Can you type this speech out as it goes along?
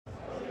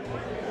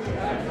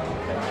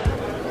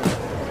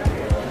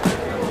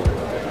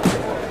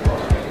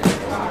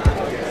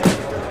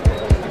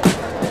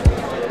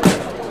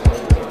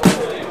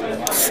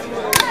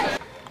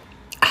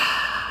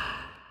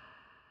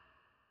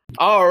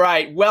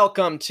right,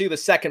 welcome to the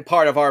second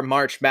part of our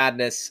March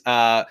Madness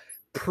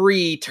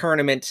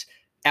pre-tournament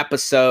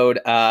episode.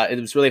 It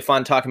was really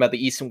fun talking about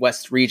the East and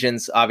West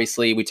regions.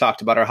 Obviously, we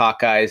talked about our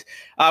Hawkeyes.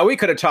 We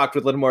could have talked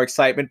with a little more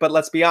excitement, but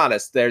let's be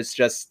honest, there's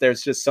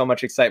just so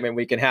much excitement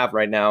we can have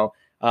right now.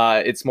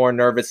 It's more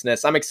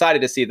nervousness. I'm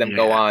excited to see them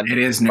go on. It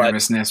is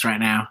nervousness right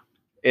now.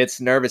 It's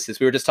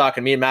nervousness. We were just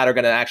talking, me and Matt are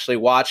going to actually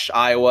watch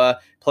Iowa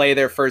play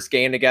their first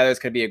game together. It's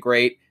going to be a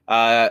great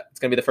it's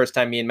going to be the first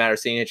time me and Matt are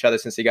seeing each other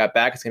since he got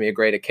back. It's going to be a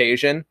great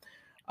occasion.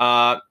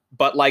 But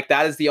like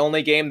that is the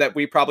only game that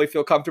we probably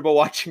feel comfortable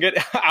watching it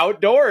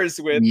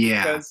outdoors with.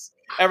 Yeah. Because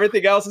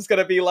everything else is going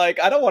to be like,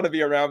 I don't want to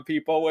be around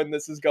people when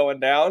this is going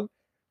down.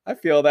 I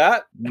feel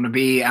that. I want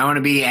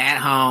to be at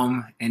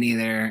home and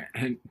either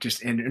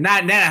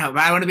not at home,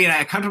 but I want to be in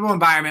a comfortable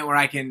environment where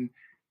I can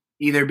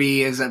either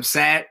be as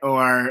upset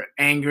or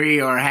angry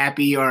or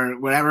happy or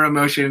whatever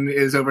emotion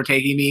is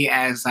overtaking me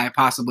as I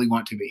possibly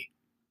want to be.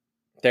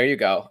 There you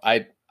go.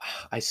 I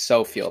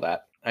so feel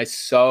that. I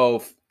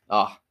think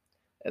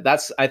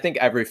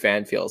every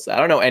fan feels that. I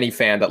don't know any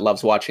fan that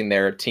loves watching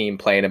their team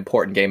play an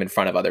important game in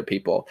front of other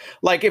people.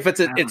 Like if it's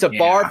a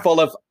bar full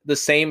of the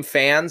same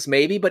fans,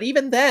 maybe, but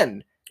even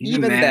then,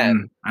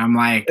 I'm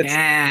like,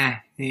 yeah.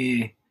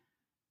 Get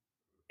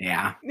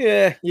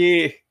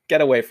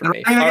away from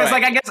me.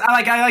 I guess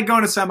I like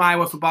going to some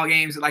Iowa football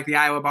games at like the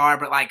Iowa bar,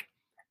 but like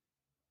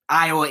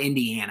Iowa,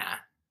 Indiana,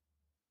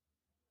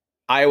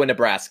 Iowa,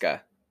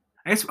 Nebraska.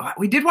 I guess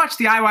we did watch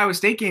the Iowa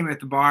State game at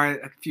the bar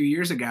a few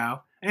years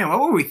ago. Man, what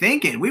were we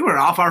thinking? We were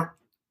off our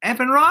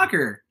effing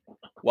rocker.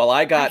 Well,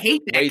 I got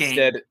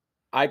wasted. Game.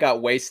 I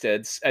got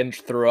wasted and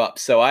threw up.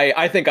 So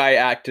I think I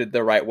acted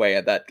the right way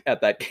at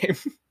that game.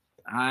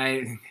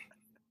 I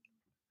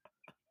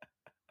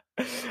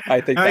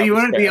think you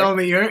weren't the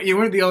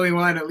only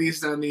one, at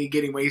least on the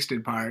getting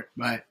wasted part.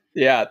 But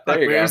yeah,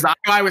 there you go. It was the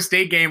Iowa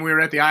State game. We were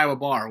at the Iowa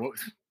bar. What are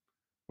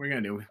we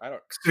gonna do?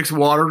 6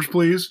 waters,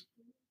 please.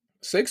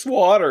 6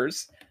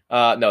 waters.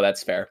 No,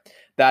 that's fair.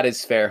 That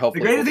is fair.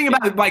 Hopefully, the great thing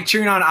about like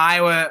cheering on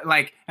Iowa,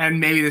 like, and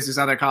maybe this is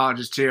other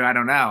colleges too. I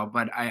don't know,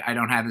 but I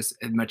don't have as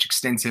much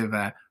extensive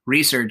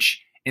research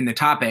in the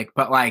topic.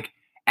 But like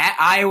at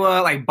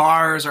Iowa, like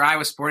bars or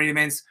Iowa sporting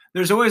events,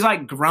 there's always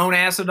like grown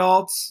ass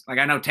adults. Like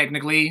I know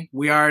technically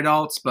we are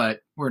adults,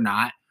 but we're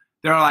not.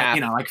 There are like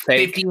like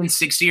 50 and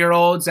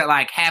 60-year-olds that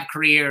like have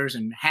careers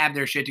and have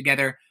their shit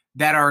together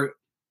that are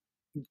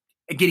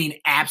getting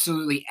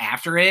absolutely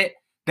after it.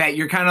 That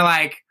you're kind of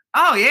like,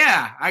 oh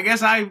yeah, I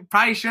guess I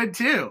probably should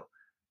too.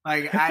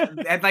 Like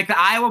at like the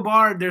Iowa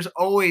bar, there's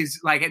always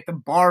like at the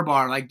bar,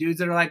 like dudes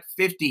that are like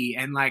 50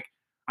 and like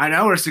I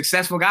know are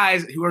successful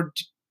guys who are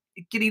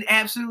getting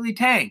absolutely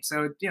tanked.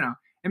 So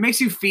it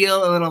makes you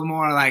feel a little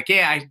more like,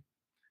 yeah,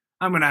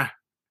 I'm gonna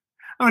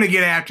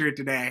get after it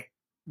today.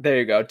 There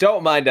you go.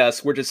 Don't mind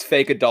us. We're just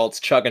fake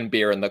adults chugging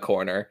beer in the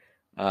corner.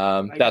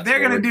 If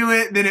they're gonna do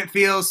it, then it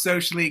feels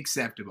socially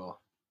acceptable.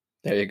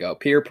 There you go.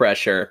 Peer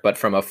pressure, but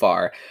from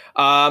afar.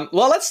 Well,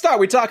 let's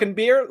start. We're talking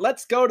beer.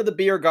 Let's go to the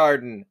beer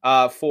garden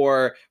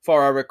for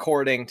our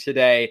recording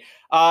today.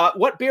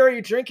 What beer are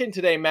you drinking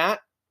today, Matt?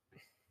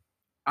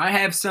 I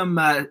have some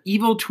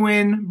Evil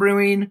Twin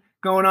brewing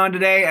going on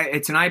today.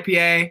 It's an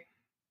IPA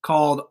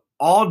called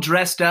All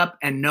Dressed Up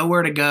and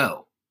Nowhere to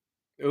Go.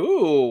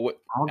 Ooh.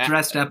 All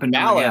dressed up and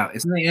nowhere to go.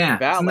 Isn't it? Yeah.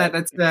 Valid.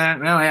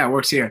 It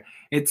works here.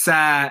 It's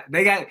the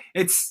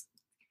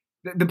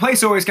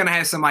place always kind of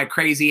has some like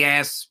crazy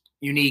ass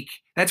unique.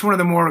 That's one of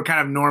the more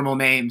kind of normal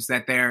names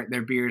that their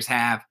beers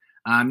have.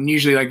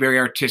 Usually like very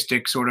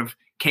artistic sort of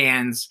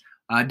cans.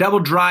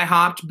 Double dry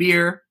hopped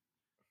beer,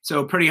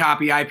 so pretty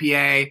hoppy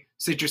IPA,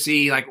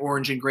 citrusy like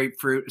orange and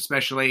grapefruit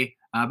especially.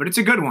 But it's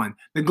a good one.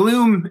 The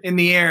gloom in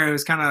the air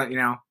was kind of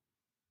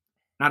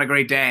not a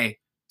great day,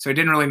 so it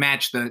didn't really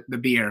match the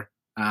beer.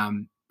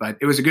 But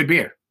it was a good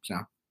beer. So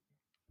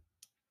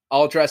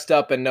all dressed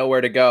up and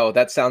nowhere to go.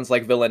 That sounds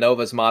like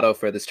Villanova's motto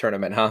for this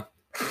tournament, huh?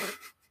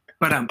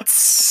 But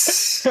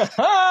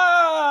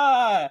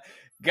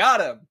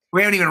got him.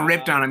 We haven't even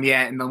ripped on him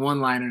yet, and the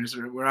one-liners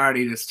we're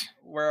already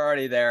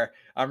there.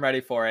 I'm ready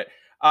for it.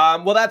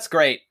 Well, that's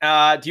great.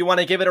 Do you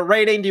want to give it a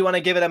rating? Do you want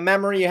to give it a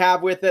memory you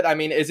have with it? I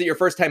mean, is it your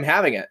first time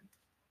having it?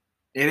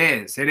 It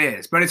is.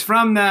 But it's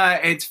from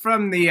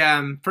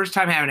the first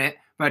time having it,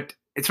 but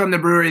it's from the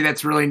brewery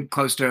that's really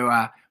close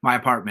to my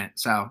apartment.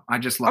 So I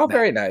just love that. Oh,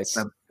 very nice.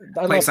 The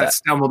place I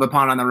stumbled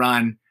upon on the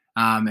run.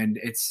 And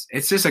it's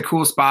just a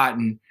cool spot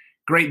and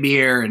great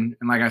beer. And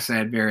like I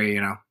said,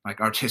 very, like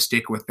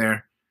artistic with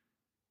their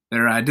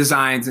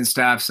designs and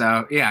stuff.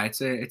 So yeah,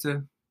 it's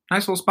a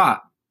nice little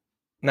spot.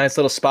 Nice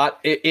little spot.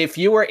 If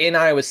you were in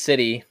Iowa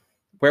City,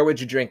 where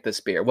would you drink this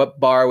beer? What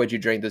bar would you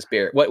drink this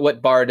beer?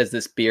 What bar does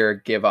this beer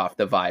give off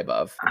the vibe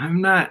of?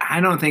 I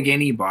don't think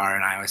any bar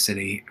in Iowa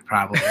City,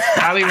 probably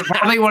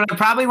one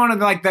of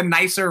the, like the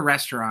nicer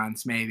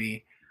restaurants,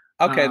 maybe.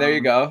 Okay, there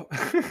you go.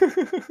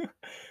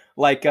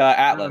 Like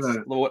Atlas,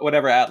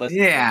 whatever Atlas.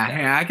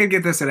 Yeah, I could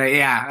get this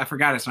I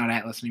forgot it's not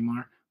Atlas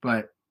anymore,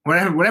 but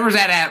whatever's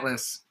at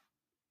Atlas.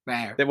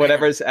 There.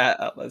 Whatever's at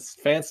Atlas.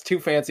 Too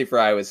fancy for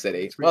Iowa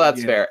City. Well,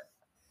 that's fair.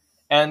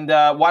 And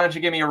why don't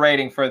you give me a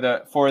rating for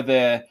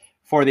the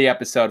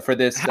episode for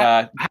this?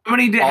 How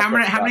many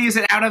is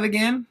it out of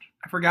again?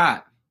 I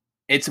forgot.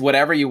 It's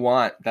whatever you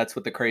want. That's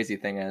what the crazy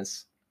thing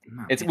is.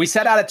 Oh, We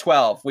set out of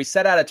 12.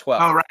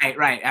 Oh,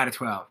 right. Out of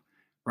 12.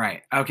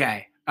 Right.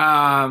 Okay.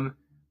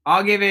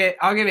 I'll give it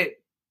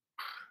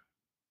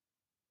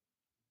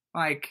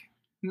like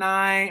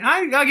 9.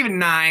 I'll give it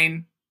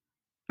 9.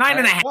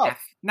 9.5.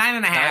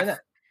 9.5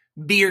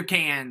 beer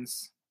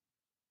cans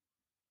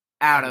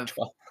out of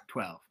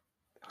 12.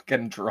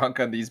 Getting drunk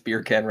on these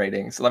beer can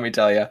ratings. Let me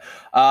tell you.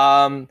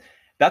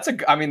 That's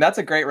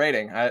a great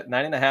rating.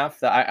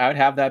 9.5. I would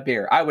have that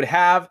beer. I would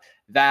have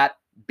that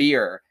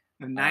beer.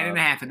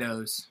 9.5 of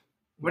those.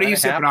 What are you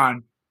sipping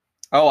on?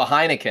 Oh, a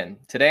Heineken.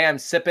 Today I'm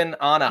sipping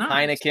on a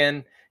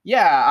Heineken.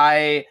 Yeah,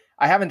 I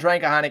haven't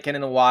drank a Heineken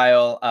in a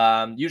while.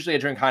 Usually I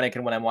drink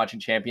Heineken when I'm watching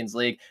Champions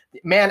League.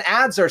 Man,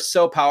 ads are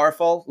so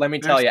powerful. Let me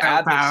tell you,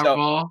 ads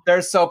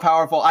they're so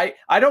powerful.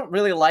 I don't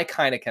really like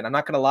Heineken. I'm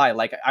not gonna lie.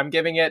 Like I'm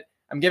giving it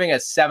a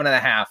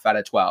 7.5 out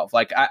of 12.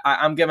 Like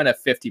I'm giving it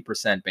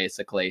 50%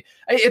 basically.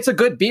 It's a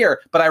good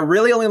beer, but I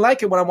really only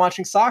like it when I'm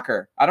watching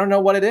soccer. I don't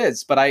know what it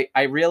is, but I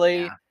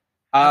really. Yeah.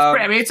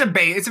 It's a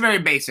very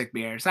basic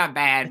beer. It's not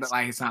bad, but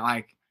like it's not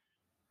like,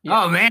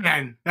 oh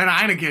man, that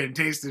Heineken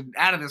tasted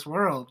out of this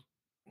world.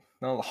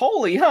 No,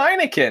 holy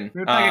Heineken!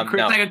 It's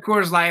like a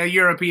Coors Light, a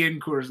European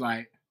Coors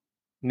Light.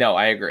 No,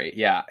 I agree.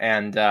 Yeah,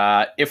 and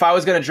if I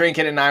was gonna drink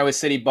it in an Iowa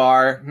City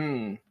bar,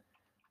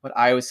 what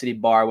Iowa City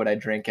bar would I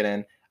drink it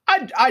in?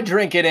 I'd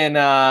drink it in.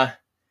 I'd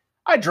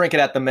drink it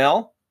at the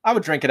Mill. I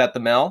would drink it at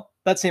the Mill.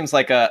 That seems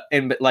like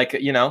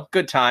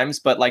good times,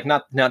 but like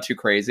not too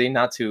crazy,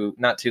 not too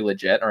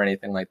legit or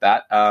anything like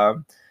that.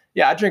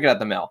 Yeah, I'd drink it at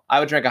the Mill. I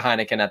would drink a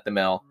Heineken at the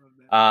Mill.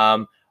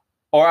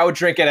 Or I would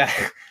drink it at,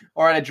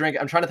 I'm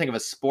trying to think of a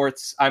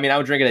sports. I mean, I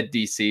would drink it at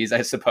DC's,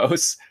 I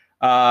suppose.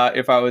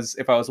 If I was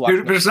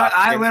watching.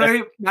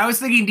 I was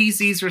thinking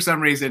DC's for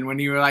some reason when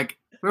you were like,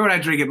 where would I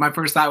drink it? My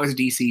first thought was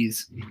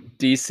DC's.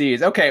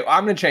 DC's. Okay,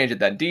 I'm gonna change it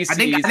then. DC's.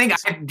 I think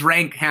I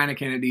drank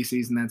Heineken at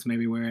DC's, and that's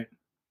maybe where it.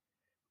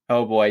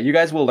 Oh boy, you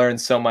guys will learn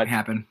so much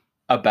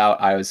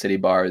about Iowa City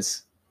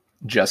bars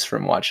just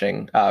from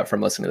listening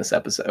to this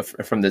episode,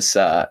 from this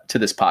to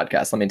this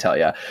podcast. Let me tell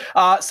you.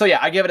 So yeah,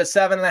 I give it a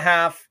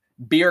 7.5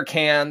 beer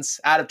cans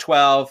out of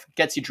 12.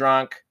 Gets you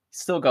drunk.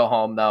 Still go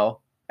home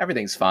though.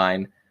 Everything's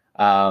fine.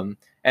 And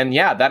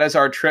yeah, that is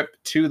our trip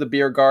to the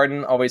beer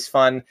garden. Always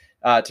fun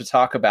to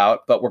talk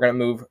about. But we're gonna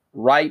move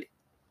right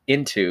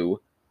into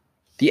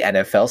the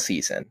NFL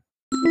season.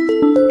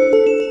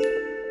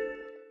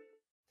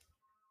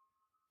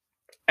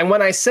 And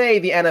when I say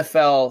the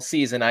NFL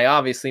season, I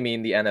obviously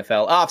mean the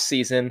NFL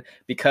offseason,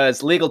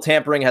 because legal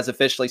tampering has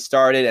officially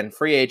started and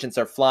free agents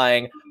are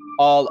flying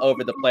all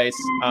over the place.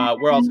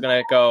 We're also going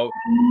to go.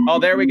 Oh,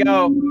 there we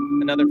go.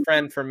 Another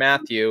friend for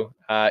Matthew.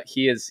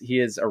 He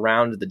is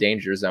around the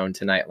danger zone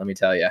tonight. Let me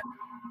tell you.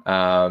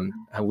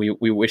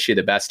 We wish you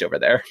the best over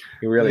there.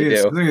 We really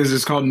do. I think it's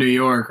just called New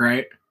York,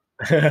 right?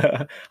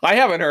 I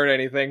haven't heard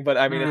anything, but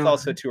I mean, it's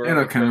also too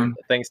early for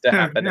things to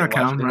happen in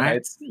Washington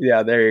Heights.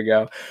 Yeah, there you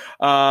go.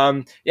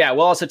 Yeah,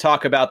 we'll also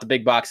talk about the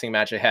big boxing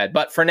match ahead.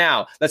 But for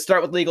now, let's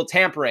start with legal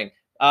tampering.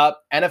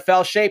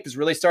 NFL shape is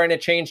really starting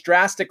to change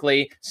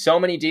drastically. So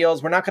many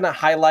deals. We're not going to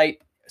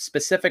highlight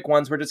specific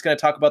ones. We're just going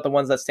to talk about the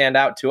ones that stand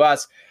out to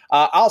us.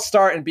 I'll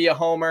start and be a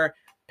homer.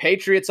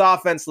 Patriots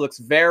offense looks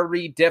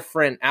very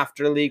different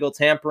after legal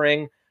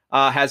tampering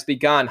has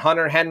begun.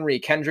 Hunter Henry,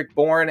 Kendrick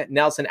Bourne,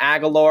 Nelson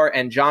Aguilar,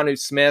 and Jonnu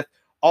Smith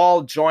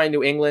all join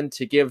New England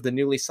to give the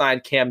newly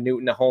signed Cam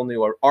Newton a whole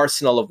new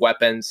arsenal of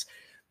weapons.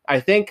 I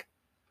think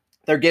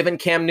they're giving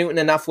Cam Newton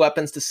enough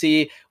weapons to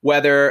see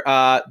whether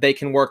they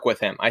can work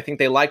with him. I think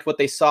they liked what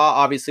they saw,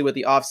 obviously, with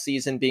the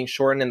offseason being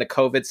shortened in the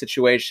COVID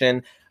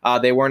situation.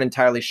 They weren't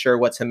entirely sure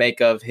what to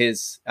make of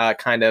his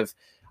kind of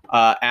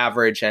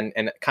average and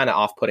kind of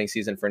off-putting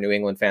season for New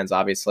England fans,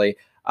 obviously.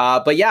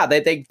 But yeah,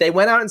 they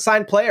went out and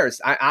signed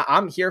players.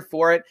 I'm here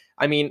for it.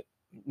 I mean,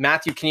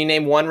 Matthew, can you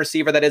name one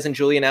receiver that isn't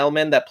Julian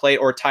Edelman that played,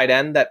 or tight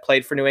end that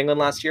played for New England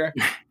last year?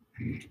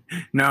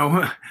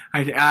 No,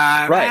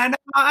 right.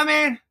 I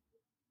mean,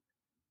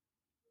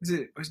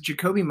 was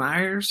Jacoby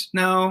Myers?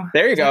 No.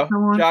 There you go.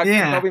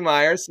 Jacoby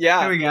Myers.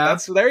 Yeah. There we go.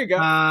 There you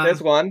go.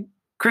 There's one.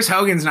 Chris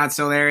Hogan's not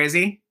still there, is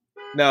he?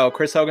 No,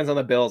 Chris Hogan's on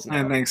the Bills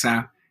now. I think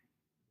so.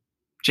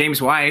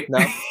 James White.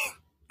 No.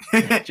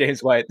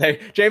 James White.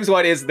 James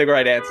White is the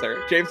right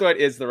answer. James White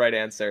is the right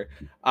answer.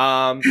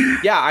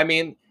 Yeah, I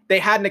mean, they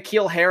had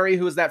N'Keal Harry,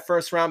 who was that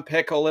first round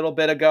pick a little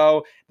bit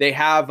ago. They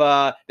had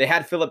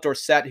Philip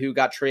Dorsett, who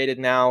got traded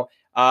now.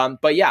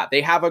 But yeah,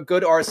 they have a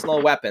good arsenal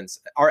of weapons.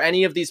 Are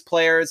any of these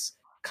players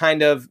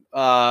kind of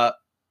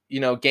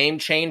game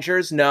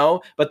changers?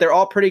 No, but they're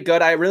all pretty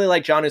good. I really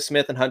like Jonnu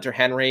Smith and Hunter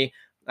Henry.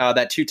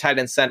 That 2 tight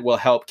end set will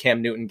help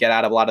Cam Newton get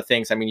out of a lot of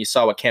things. I mean, you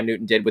saw what Cam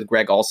Newton did with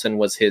Greg Olsen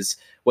was his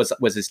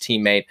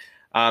teammate.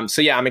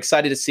 So yeah, I'm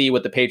excited to see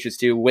what the Patriots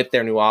do with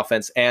their new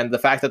offense, and the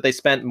fact that they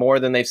spent more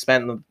than they've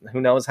spent in who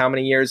knows how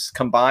many years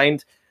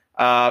combined.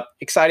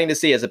 Exciting to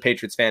see as a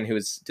Patriots fan who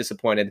is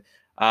disappointed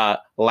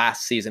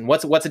last season.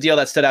 What's a deal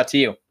that stood out to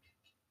you?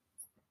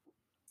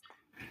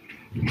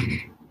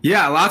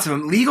 Yeah, lots of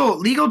them.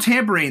 Legal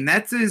tampering.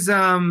 That's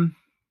an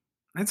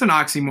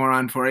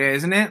oxymoron for you,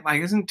 isn't it?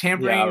 Like, isn't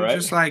tampering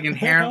just like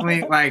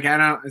inherently like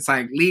it's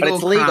like legal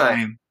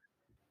crime.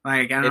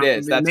 Like, I don't. It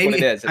is. That's maybe, what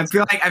it is. I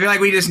feel like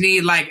we just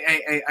need like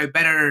a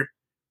better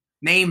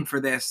name for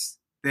this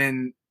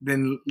than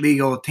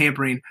legal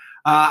tampering.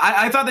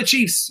 I thought the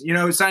Chiefs,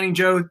 signing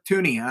Joe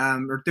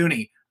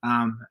Thuney,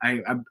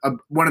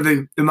 one of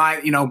the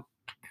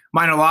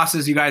minor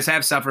losses you guys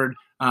have suffered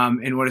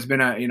in what has been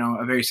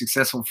a very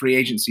successful free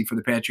agency for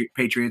the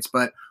Patriots.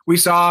 But we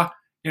saw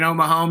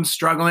Mahomes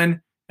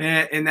struggling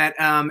in that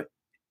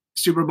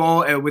Super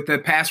Bowl with the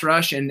pass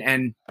rush,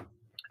 and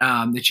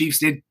the Chiefs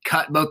did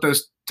cut both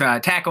those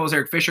tackles.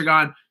 Eric Fisher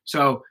gone,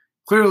 so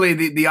clearly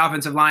the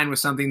offensive line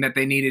was something that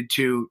they needed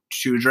to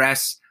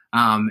address.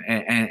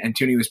 And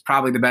Thuney was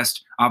probably the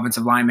best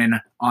offensive lineman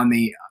on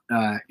the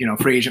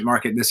free agent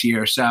market this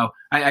year. So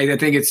I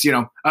think it's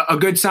a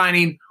good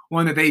signing,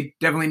 one that they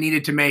definitely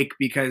needed to make,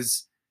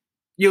 because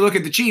you look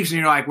at the Chiefs and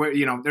you're like,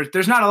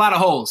 there's not a lot of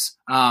holes,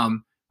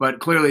 but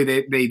clearly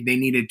they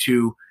needed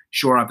to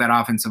shore up that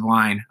offensive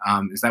line,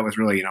 as that was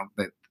really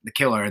the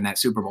killer in that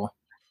Super Bowl.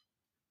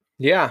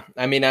 Yeah,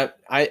 I mean,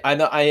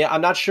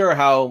 I'm not sure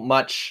how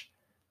much.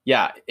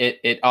 Yeah,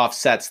 it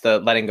offsets the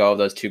letting go of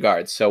those two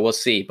guards. So we'll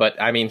see.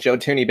 But I mean, Joe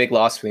Thuney, big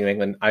loss for New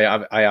England.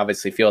 I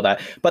obviously feel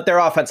that. But their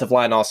offensive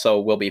line also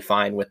will be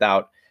fine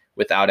without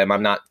him.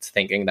 I'm not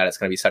thinking that it's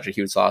going to be such a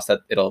huge loss that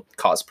it'll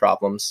cause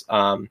problems.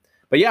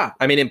 But yeah,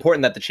 I mean,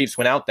 important that the Chiefs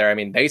went out there. I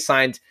mean, they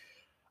signed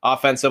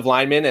offensive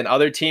linemen and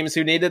other teams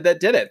who needed that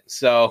did it.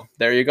 So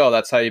there you go.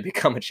 That's how you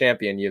become a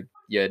champion. You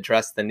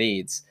address the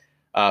needs.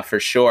 For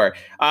sure.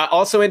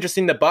 Also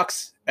interesting, the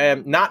Bucs,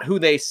 not who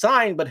they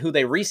signed, but who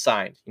they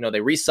re-signed.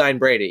 They re-signed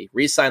Brady,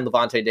 re-signed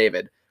Levante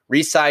David,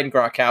 re-signed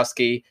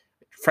Gronkowski,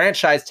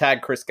 franchise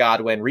tag Chris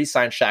Godwin,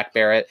 re-signed Shaq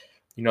Barrett.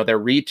 They're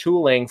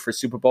retooling for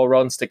Super Bowl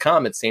runs to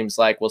come. It seems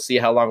like we'll see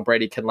how long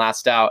Brady can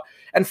last out.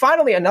 And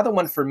finally, another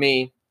one for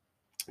me,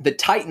 the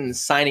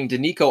Titans signing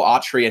Danico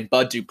Autry and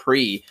Bud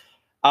Dupree.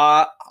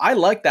 I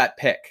like that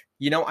pick.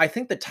 I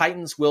think the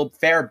Titans will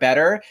fare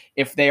better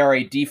if they are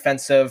a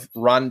defensive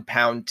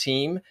run-pound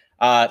team,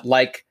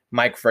 like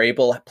Mike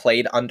Vrabel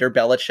played under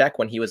Belichick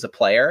when he was a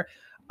player,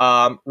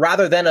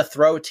 rather than a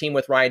throw team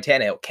with Ryan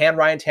Tannehill. Can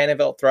Ryan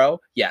Tannehill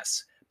throw?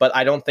 Yes, but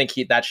I don't think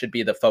that should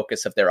be the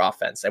focus of their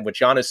offense. And with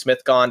Jonnu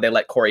Smith gone, they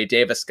let Corey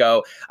Davis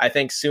go. I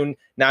think soon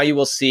now you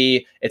will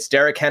see it's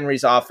Derrick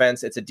Henry's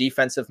offense. It's a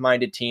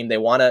defensive-minded team. They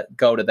want to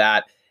go to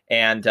that.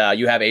 And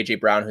you have A.J.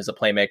 Brown, who's a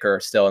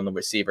playmaker, still in the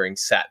receiving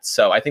set.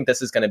 So I think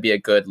this is going to be a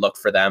good look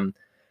for them.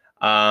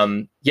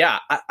 I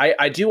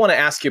do want to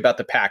ask you about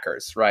the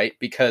Packers, right?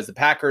 Because the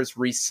Packers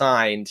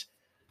re-signed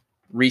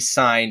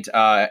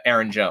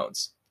Aaron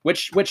Jones,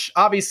 which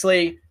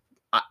obviously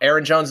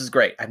Aaron Jones is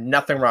great. I have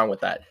nothing wrong with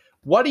that.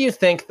 What do you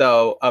think,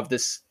 though, of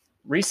this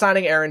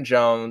re-signing Aaron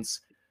Jones,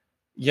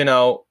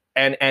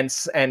 and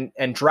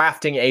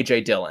drafting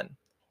A.J. Dillon,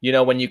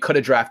 when you could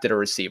have drafted a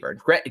receiver?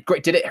 Great.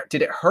 Did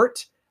it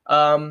hurt?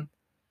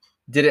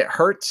 Did it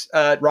hurt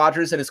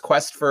Rodgers in his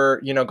quest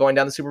for, going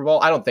down the Super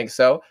Bowl? I don't think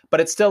so, but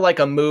it's still like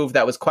a move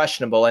that was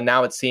questionable. And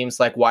now it seems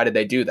like, why did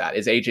they do that?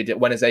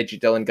 When is AJ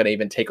Dillon going to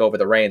even take over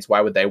the reins?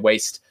 Why would they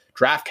waste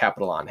draft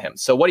capital on him?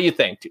 So what do you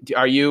think?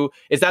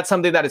 Is that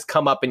something that has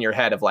come up in your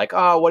head of like,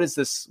 oh, what is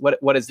this?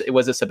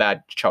 Was this a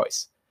bad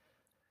choice?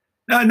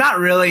 No, not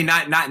really.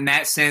 Not in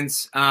that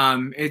sense.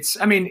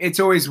 It's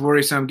always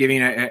worrisome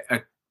giving a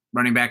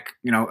running back,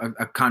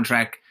 a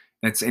contract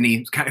that's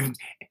any kind of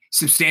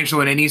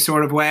substantial in any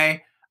sort of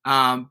way.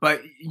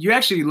 But you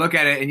actually look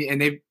at it,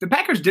 and the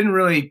Packers didn't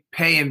really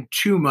pay him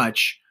too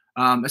much,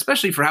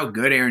 especially for how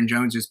good Aaron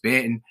Jones has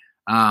been.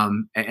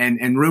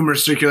 And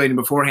rumors circulating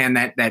beforehand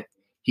that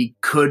he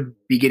could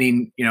be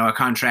getting, a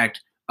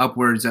contract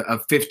upwards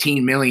of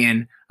 $15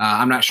 million.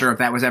 I'm not sure if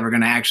that was ever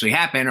going to actually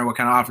happen or what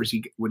kind of offers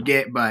he would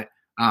get, but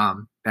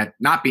that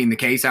not being the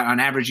case, on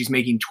average, he's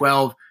making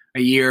 12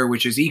 a year,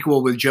 which is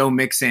equal with Joe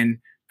Mixon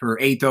for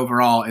 8th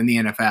overall in the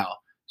NFL.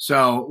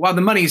 So while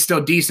the money is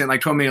still decent, like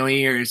 $12 million a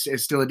year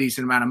is still a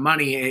decent amount of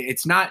money,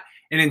 it's not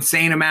an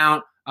insane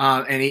amount.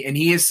 And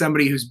he is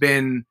somebody who's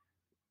been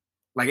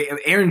like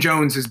Aaron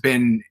Jones has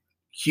been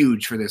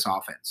huge for this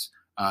offense.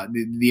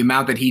 The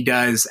amount that he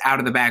does out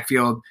of the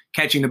backfield,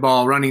 catching the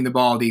ball, running the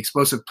ball, the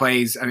explosive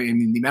plays. I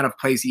mean, the amount of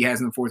plays he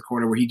has in the fourth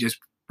quarter where he just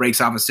breaks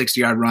off a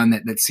 60-yard run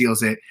that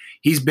seals it.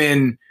 He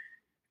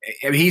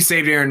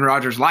saved Aaron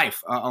Rodgers'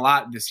 life a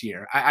lot this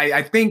year.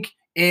 I think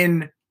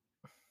in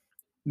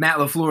Matt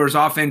LaFleur's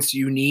offense,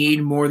 you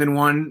need more than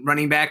one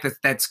running back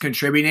that's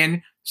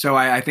contributing. So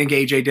I think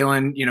A.J.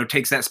 Dillon,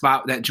 takes that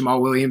spot that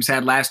Jamal Williams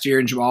had last year,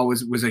 and Jamal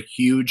was a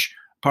huge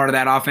part of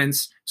that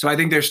offense. So I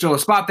think there's still a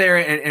spot there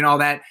and all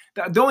that.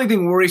 The only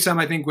thing worrisome,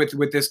 I think,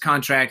 with this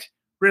contract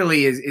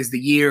really is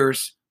the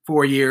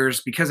 4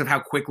 years, because of how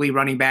quickly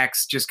running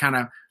backs just kind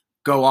of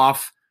go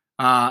off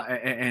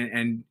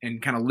and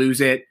kind of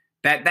lose it.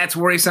 That's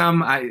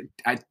worrisome.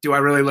 Do I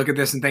really look at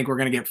this and think we're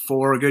going to get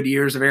 4 good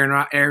years of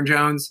Aaron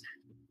Jones?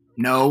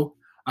 No.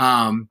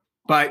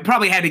 But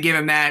probably had to give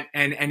him that,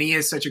 and he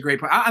is such a great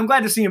player. I'm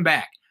glad to see him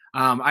back.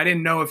 I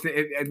didn't know if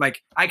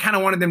I kind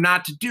of wanted them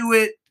not to do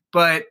it,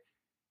 but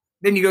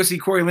then you go see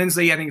Corey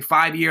Linsley, I think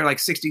 5-year, like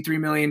 $63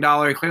 million.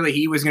 Clearly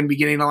he was going to be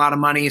getting a lot of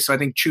money. So I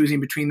think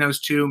choosing between those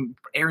two,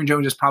 Aaron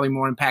Jones is probably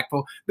more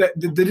impactful.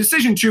 The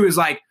decision too is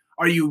like,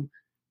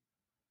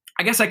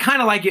 I guess I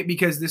kind of like it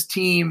because this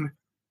team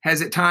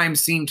has at times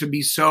seemed to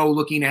be so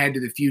looking ahead to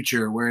the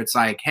future where it's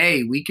like,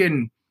 hey, we've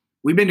been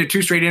to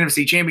 2 straight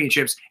NFC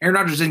championships. Aaron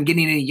Rodgers isn't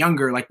getting any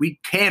younger. Like, we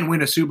can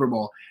win a Super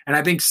Bowl. And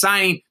I think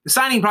the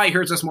signing probably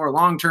hurts us more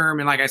long-term.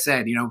 And like I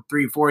said,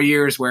 3-4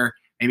 years where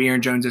maybe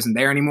Aaron Jones isn't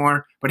there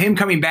anymore, but him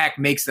coming back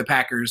makes the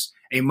Packers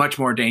a much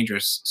more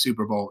dangerous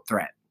Super Bowl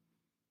threat.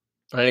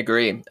 I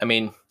agree. I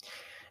mean,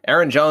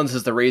 Aaron Jones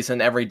is the reason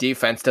every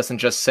defense doesn't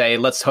just say,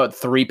 let's put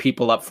 3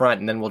 people up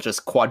front and then we'll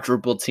just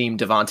quadruple team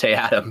Devontae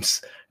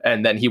Adams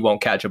and then he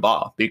won't catch a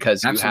ball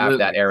because you have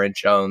that Aaron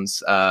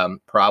Jones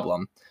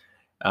problem.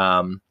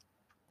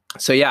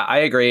 So yeah, I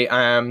agree.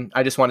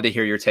 I just wanted to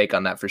hear your take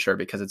on that for sure,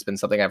 because it's been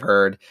something I've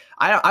heard.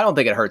 I don't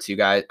think it hurts you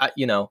guys.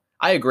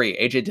 I agree.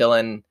 AJ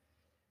Dillon,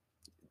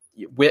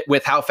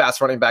 with how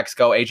fast running backs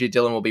go, AJ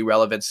Dillon will be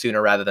relevant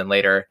sooner rather than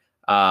later.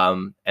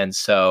 And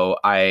so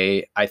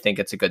I think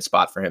it's a good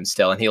spot for him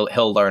still, and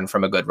he'll learn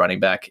from a good running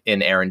back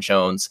in Aaron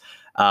Jones,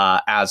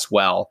 as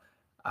well,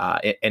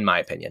 in my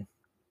opinion.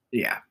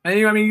 Yeah.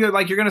 And I mean, you're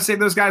going to save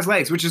those guys'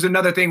 legs, which is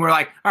another thing where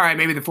like, all right,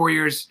 maybe the 4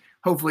 years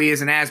hopefully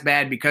isn't as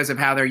bad because of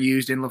how they're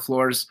used in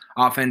LaFleur's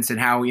offense and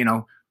how,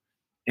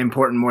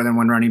 important more than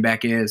one running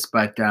back is.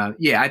 But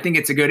yeah, I think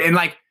it's a good, and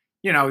like,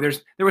 there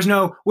was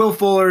no Will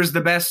Fuller's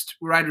the best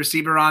wide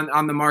receiver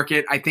on the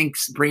market. I think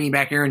bringing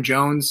back Aaron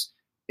Jones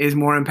is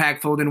more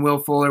impactful than Will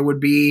Fuller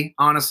would be,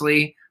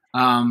 honestly.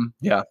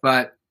 Yeah.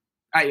 But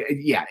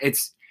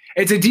it's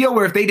a deal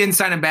where if they didn't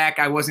sign him back,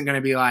 I wasn't going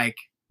to be like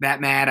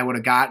that mad. I would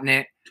have gotten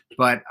it,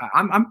 but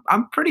I'm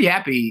pretty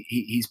happy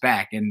he's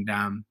back, and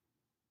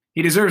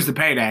he deserves the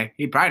payday.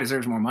 He probably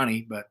deserves more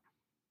money, but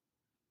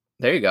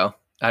there you go.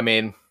 I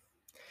mean,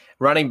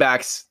 running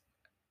backs,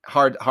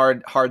 hard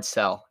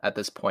sell at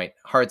this point.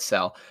 Hard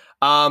sell.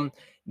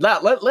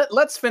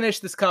 Let's finish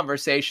this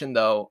conversation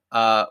though,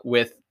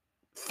 with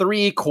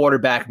 3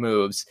 quarterback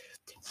moves.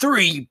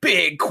 3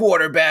 big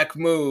quarterback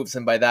moves,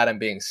 and by that I'm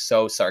being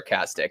so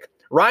sarcastic.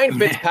 Ryan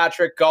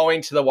Fitzpatrick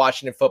going to the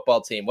Washington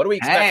football team. What do we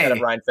expect out of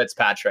Ryan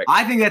Fitzpatrick?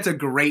 I think that's a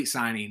great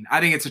signing.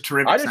 I think it's a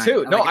terrific signing. I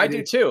do too. No, I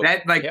do too.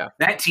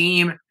 That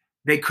team,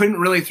 they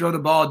couldn't really throw the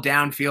ball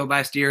downfield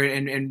last year,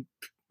 and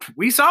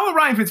we saw what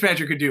Ryan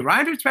Fitzpatrick could do.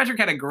 Ryan Fitzpatrick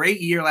had a great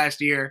year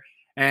last year,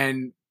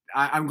 and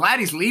I'm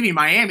glad he's leaving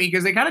Miami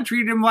because they kind of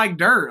treated him like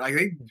dirt.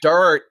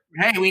 Dirt.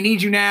 Hey, we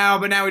need you now,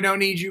 but now we don't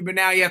need you. But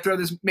now you have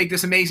to make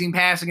this amazing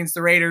pass against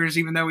the Raiders,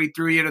 even though we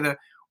threw you to the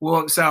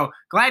well. So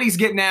glad he's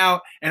getting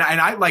out, and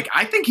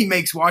I think he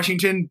makes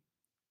Washington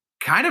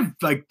kind of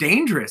like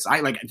dangerous. I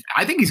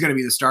think he's going to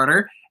be the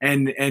starter,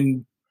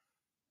 and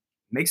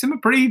makes him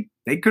I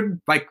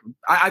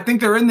think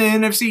they're in the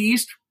NFC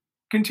East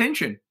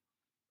contention.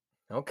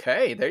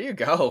 Okay, there you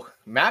go.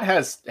 Matt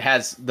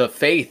has the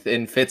faith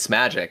in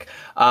Fitzmagic.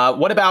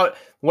 What about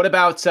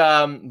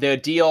the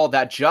deal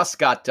that just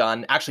got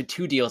done? Actually,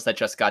 2 deals that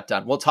just got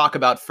done. We'll talk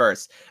about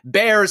first.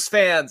 Bears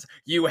fans,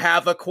 you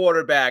have a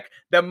quarterback.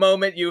 The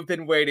moment you've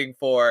been waiting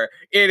for.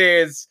 It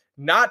is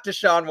not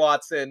Deshaun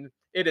Watson.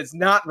 It is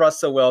not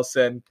Russell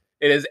Wilson.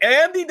 It is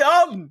Andy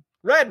Dalton,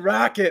 Red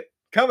Rocket,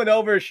 coming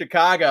over to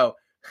Chicago.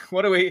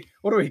 What do we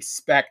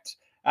expect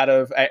out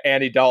of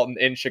Andy Dalton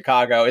in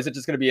Chicago? Is it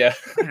just going to be I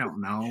don't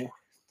know.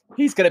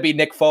 He's going to be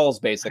Nick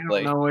Foles,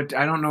 basically.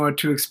 I don't know what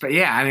to expect.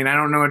 Yeah, I mean, I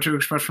don't know what to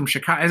expect from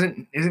Chicago.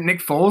 Isn't Nick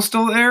Foles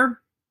still there?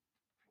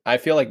 I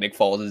feel like Nick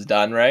Foles is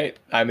done, right?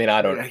 I mean,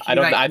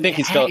 I think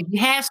he's still. He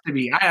has to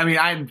be.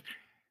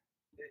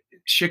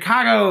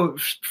 Chicago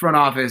front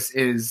office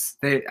is.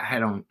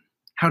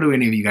 How do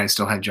any of you guys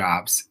still have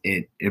jobs?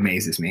 It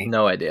amazes me.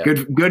 No idea.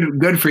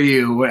 Good for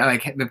you.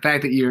 Like the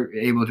fact that you're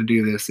able to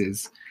do this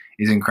is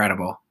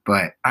incredible.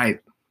 But I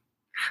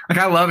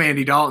love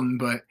Andy Dalton,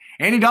 but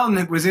Andy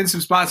Dalton was in some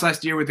spots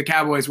last year with the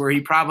Cowboys where he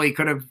probably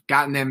could have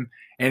gotten them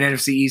an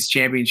NFC East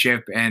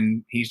championship,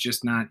 and he's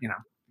just not,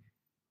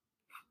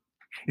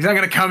 he's not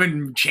going to come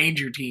and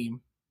change your team.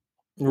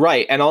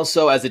 Right. And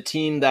also as a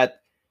team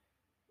that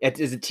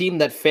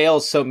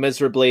fails so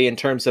miserably in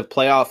terms of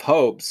playoff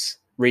hopes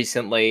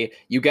recently,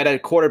 you get a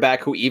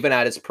quarterback who even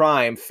at his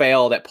prime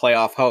failed at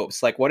playoff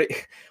hopes. Like what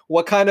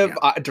kind of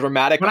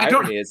dramatic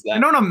irony is that? I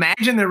don't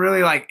imagine they're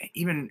really like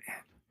even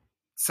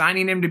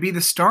signing him to be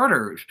the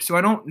starter. So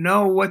I don't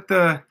know what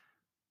the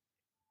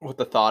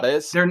thought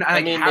is. They're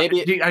not,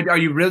 maybe do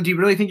you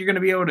really think you're going to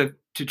be able to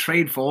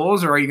trade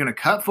Foles, or are you going to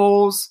cut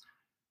Foles?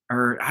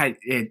 Or I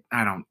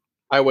don't.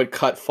 I would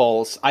cut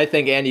Foles. I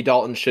think Andy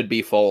Dalton should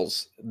be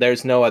Foles.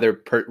 There's no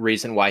other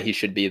reason why he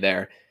should be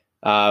there.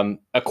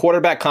 A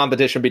quarterback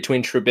competition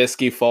between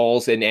Trubisky,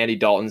 Foles, and Andy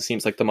Dalton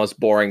seems like the most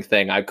boring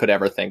thing I could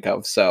ever think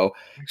of. So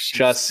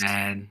just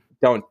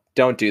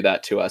don't do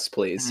that to us,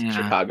 please. Yeah.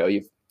 Chicago,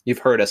 You've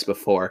heard us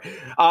before.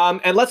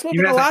 And let's move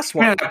to the last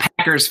one. You're a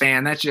Packers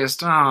fan. That's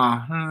just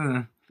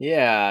yeah,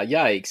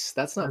 yikes.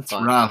 That's not that's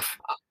fun. rough.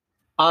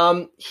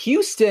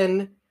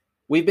 Houston,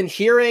 we've been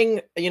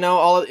hearing,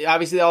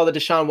 obviously all the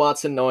Deshaun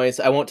Watson noise.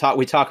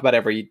 We talk about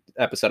every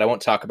episode. I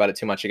won't talk about it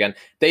too much again.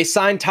 They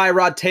signed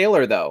Tyrod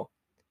Taylor, though.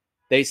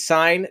 They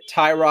signed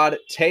Tyrod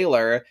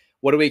Taylor.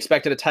 What do we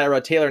expect of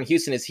Tyrod Taylor in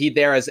Houston? Is he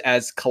there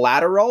as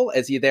collateral?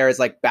 Is he there as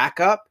like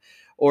backup?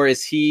 Or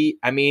is he,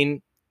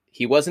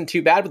 he wasn't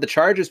too bad with the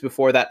Chargers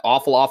before that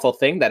awful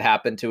thing that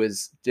happened to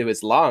his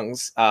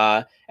lungs.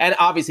 And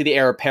obviously the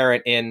heir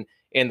apparent in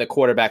the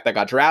quarterback that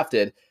got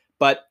drafted.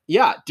 But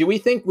yeah, do we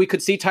think we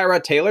could see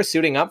Tyrod Taylor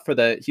suiting up for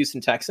the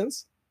Houston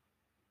Texans?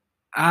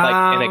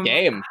 Like in a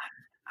game?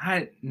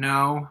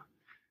 No.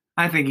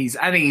 I think he's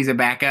a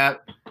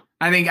backup.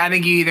 I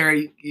think either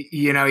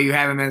you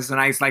have him as a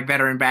nice like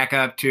veteran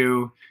backup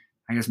to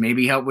I guess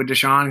maybe help with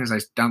Deshaun because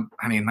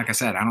like I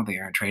said, I don't think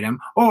they're gonna trade him.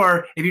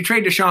 Or if you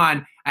trade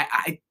Deshaun,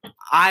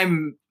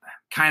 I'm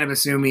kind of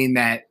assuming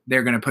that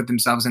they're gonna put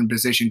themselves in a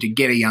position to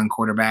get a young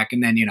quarterback,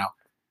 and then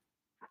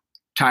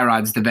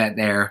Tyrod's the bet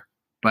there.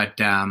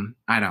 But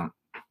I don't.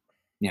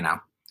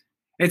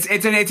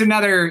 It's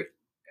another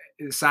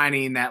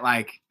signing that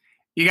like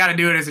you got to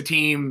do it as a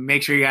team.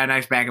 Make sure you got a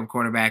nice backup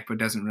quarterback, but it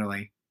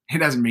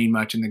doesn't mean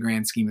much in the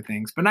grand scheme of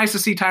things. But nice to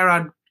see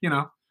Tyrod.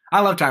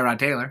 I love Tyrod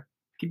Taylor.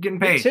 Keep getting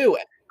paid. Me too.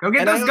 Go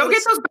get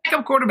those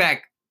backup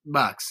quarterback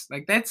bucks.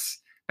 Like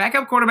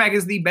backup quarterback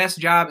is the best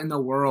job in the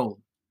world.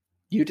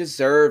 You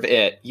deserve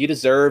it.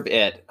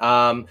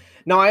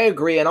 No, I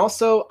agree. And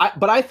also,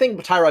 but I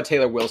think Tyrod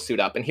Taylor will suit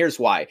up. And here's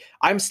why.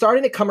 I'm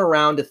starting to come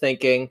around to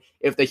thinking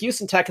if the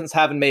Houston Texans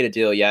haven't made a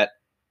deal yet,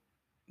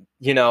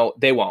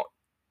 they won't.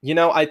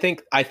 I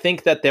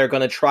think that they're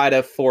going to try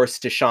to force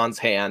Deshaun's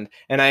hand.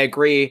 And I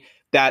agree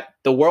that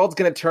the world's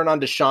going to turn on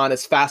Deshaun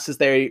as fast as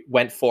they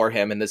went for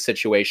him in this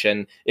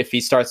situation if he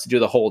starts to do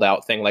the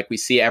holdout thing like we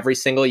see every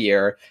single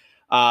year.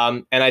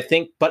 And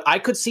but I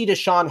could see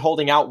Deshaun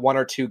holding out 1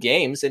 or 2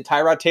 games and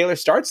Tyrod Taylor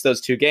starts those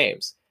 2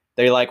 games.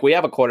 They're like, we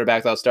have a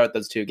quarterback that'll start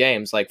those 2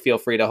 games. Like, feel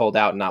free to hold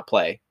out and not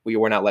play.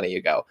 We're not letting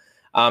you go.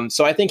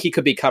 So I think he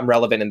could become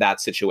relevant in that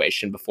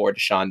situation before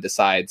Deshaun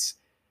decides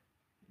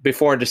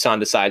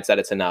that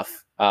it's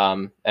enough.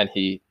 And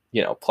he,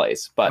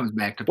 plays, but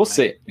we'll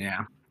see.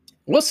 Yeah.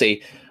 We'll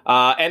see.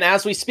 And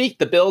as we speak,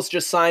 the Bills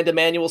just signed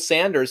Emmanuel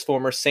Sanders,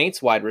 former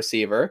Saints wide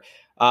receiver,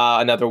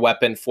 another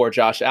weapon for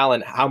Josh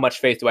Allen. How much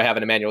faith do I have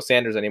in Emmanuel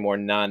Sanders anymore?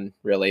 None,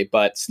 really.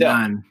 But still,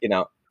 None.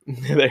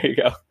 There you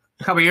go.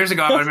 A couple years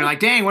ago, I would have been like,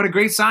 dang, what a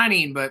great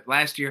signing. But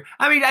last year,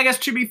 I guess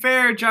to be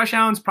fair, Josh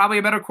Allen's probably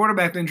a better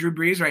quarterback than Drew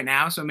Brees right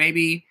now. So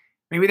maybe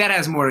that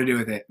has more to do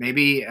with it.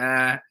 Maybe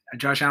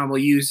Josh Allen will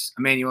use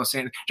Emmanuel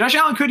Sanders. Josh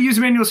Allen could use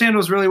Emmanuel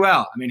Sanders really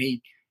well.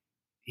 He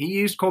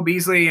used Cole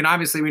Beasley, and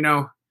obviously we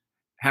know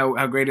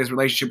how great his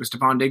relationship with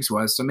Stephon Diggs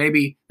was. So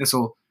maybe this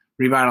will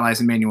revitalize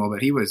Emmanuel,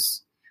 but he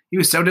was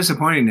so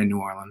disappointing in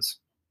New Orleans.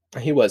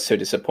 He was so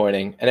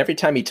disappointing. And every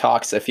time he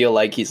talks, I feel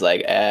like he's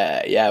like,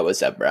 yeah,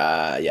 what's up,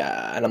 brah?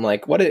 Yeah. And I'm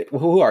like,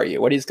 who are you?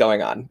 What is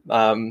going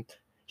on?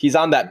 He's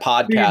on that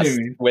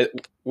podcast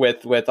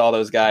with all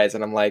those guys.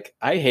 And I'm like,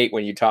 I hate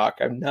when you talk.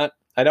 I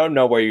don't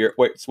know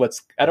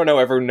I don't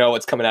ever know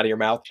what's coming out of your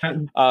mouth.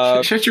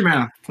 Shut your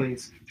mouth,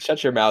 please.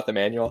 Shut your mouth,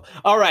 Emmanuel.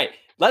 All right.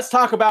 Let's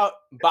talk about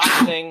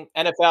boxing,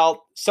 NFL.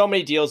 So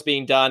many deals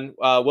being done.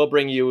 We'll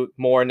bring you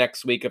more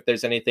next week if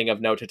there's anything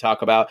of note to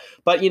talk about.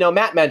 But,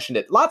 Matt mentioned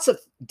it. Lots of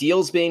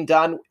deals being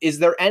done. Is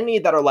there any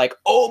that are like,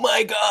 oh,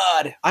 my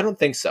God? I don't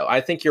think so. I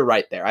think you're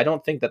right there. I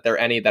don't think that there are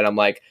any that I'm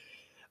like,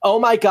 oh,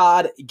 my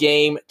God,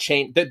 game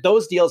change.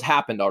 Those deals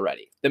happened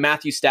already. The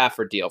Matthew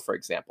Stafford deal, for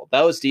example.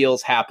 Those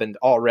deals happened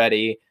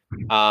already.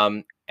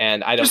 And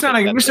I don't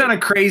think it's not a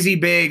crazy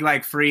big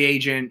like free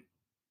agent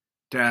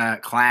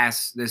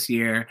class this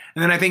year.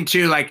 And then I think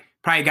too, like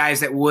probably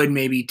guys that would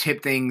maybe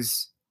tip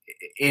things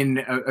in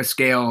a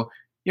scale,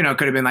 could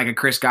have been like a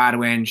Chris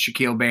Godwin,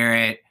 Shaquille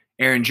Barrett,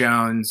 Aaron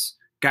Jones,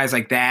 guys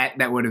like that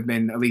would have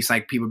been at least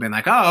like people have been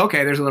like, oh,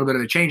 okay, there's a little bit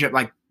of a change up.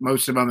 Like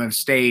most of them have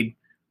stayed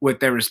with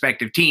their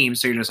respective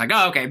teams. So you're just like,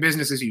 oh, okay,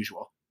 business as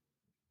usual.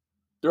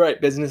 Right.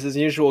 Business as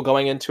usual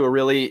going into a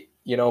really,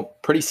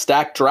 pretty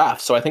stacked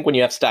draft. So I think when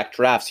you have stacked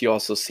drafts, you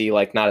also see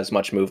like not as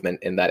much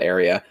movement in that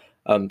area.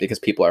 Because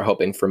people are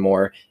hoping for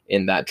more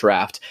in that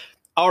draft.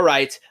 All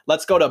right,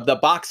 let's go to the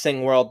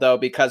boxing world, though,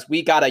 because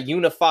we got a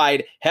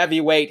unified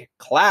heavyweight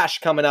clash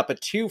coming up, a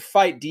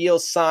 2-fight deal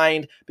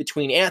signed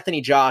between Anthony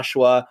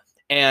Joshua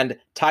and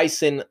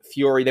Tyson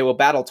Fury. They will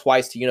battle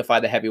twice to unify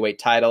the heavyweight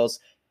titles.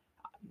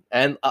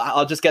 And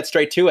I'll just get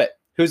straight to it.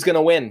 Who's going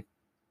to win?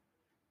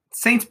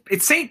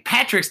 It's St.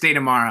 Patrick's Day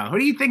tomorrow. Who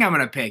do you think I'm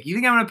going to pick? You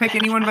think I'm going to pick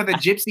anyone but the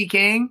Gypsy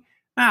King?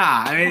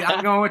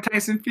 I'm going with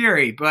Tyson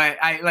Fury, but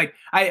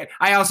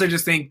I also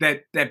just think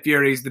that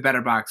Fury's the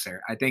better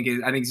boxer. I think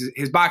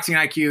his boxing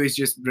IQ is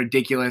just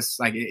ridiculous.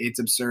 Like it's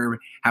absurd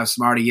how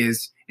smart he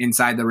is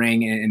inside the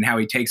ring and how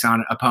he takes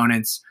on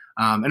opponents.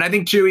 And I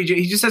think too,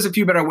 he just has a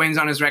few better wins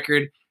on his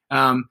record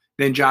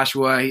than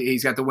Joshua.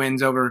 He's got the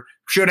wins over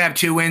should have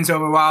 2 wins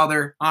over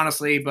Wilder,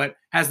 honestly, but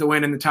has the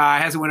win in the tie,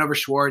 has a win over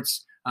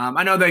Schwartz.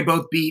 I know they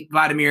both beat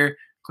Vladimir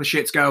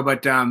Klitschko,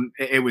 but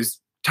it was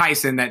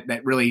Tyson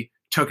that really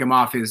took him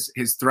off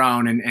his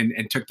throne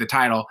and took the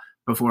title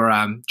before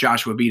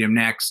Joshua beat him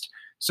next.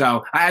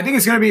 So I think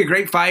it's going to be a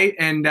great fight.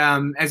 And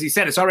as he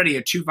said, it's already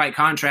a 2-fight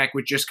contract,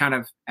 which just kind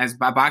of, as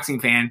a boxing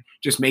fan,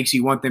 just makes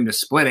you want them to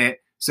split it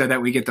so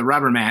that we get the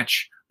rubber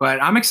match.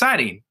 But I'm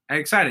excited.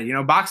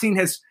 Boxing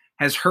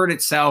has hurt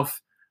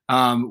itself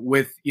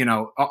with,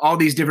 all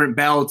these different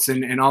belts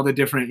and all the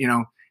different,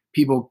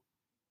 people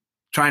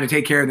trying to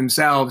take care of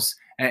themselves.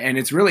 And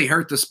it's really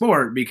hurt the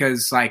sport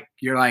because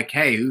you're like,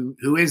 hey,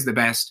 who is the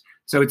best?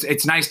 So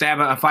it's nice to have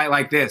a fight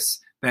like this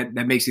that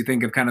makes you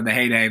think of kind of the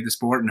heyday of the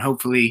sport, and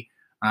hopefully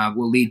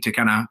will lead to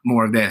kind of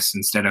more of this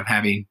instead of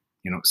having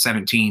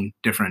 17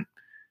 different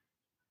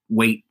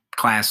weight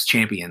class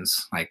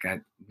champions.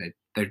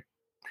 There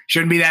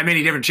shouldn't be that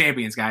many different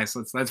champions, guys.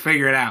 Let's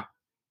figure it out.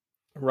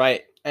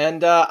 Right.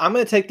 And I'm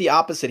going to take the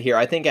opposite here.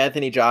 I think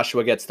Anthony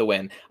Joshua gets the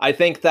win. I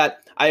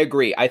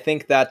agree. I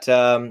think that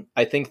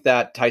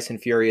Tyson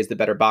Fury is the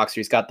better boxer.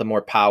 He's got the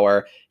more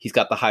power. He's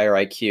got the higher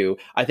IQ.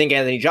 I think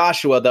Anthony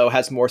Joshua, though,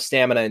 has more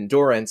stamina and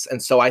endurance.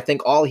 And so I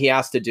think all he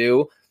has to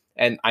do,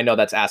 and I know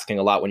that's asking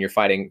a lot when you're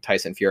fighting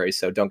Tyson Fury,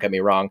 so don't get me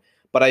wrong,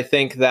 but I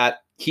think that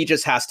he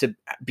just has to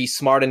be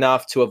smart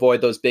enough to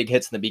avoid those big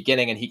hits in the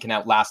beginning, and he can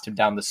outlast him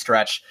down the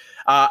stretch.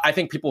 I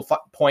think people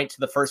point to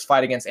the first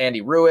fight against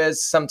Andy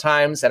Ruiz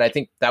sometimes, and I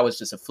think that was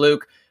just a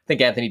fluke. I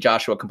think Anthony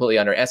Joshua completely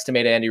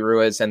underestimated Andy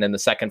Ruiz, and then the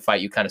second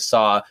fight, you kind of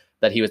saw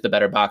that he was the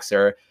better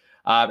boxer.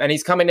 And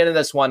he's coming into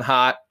this one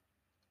hot.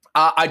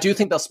 I do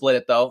think they'll split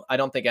it, though. I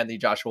don't think Anthony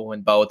Joshua will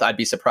win both. I'd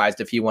be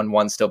surprised if he won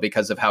one still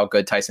because of how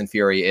good Tyson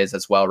Fury is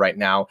as well right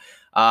now.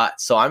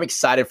 So I'm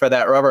excited for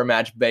that rubber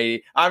match,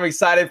 baby. I'm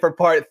excited for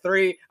part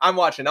 3. I'm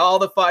watching all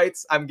the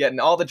fights. I'm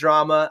getting all the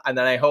drama. And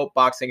then I hope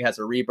boxing has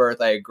a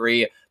rebirth. I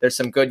agree. There's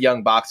some good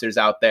young boxers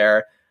out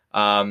there.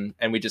 And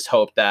we just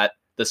hope that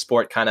the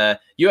sport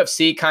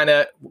UFC kind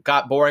of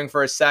got boring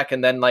for a sec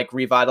and then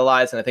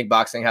revitalized. And I think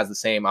boxing has the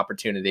same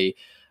opportunity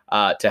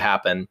to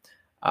happen.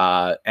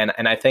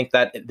 And I think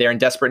that they're in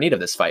desperate need of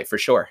this fight for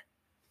sure.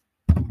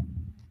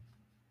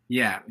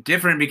 Yeah,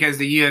 different because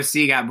the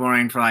UFC got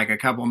boring for a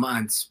couple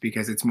months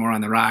because it's more on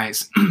the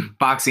rise.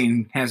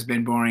 Boxing has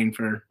been boring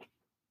for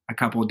a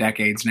couple of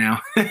decades now.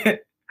 A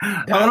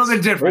little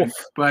bit different,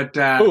 but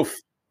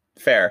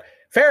fair,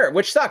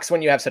 which sucks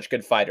when you have such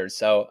good fighters.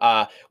 So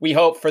we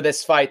hope for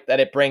this fight that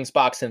it brings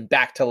boxing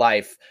back to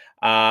life.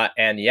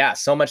 And yeah,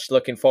 so much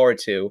looking forward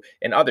to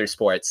in other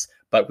sports.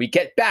 But we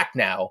get back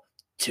now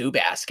to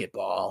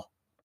basketball.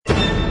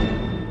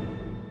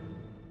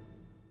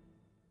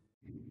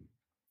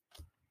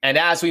 And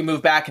as we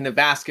move back into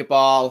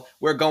basketball,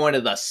 we're going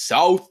to the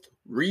South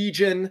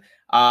region.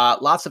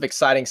 Lots of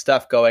exciting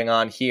stuff going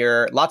on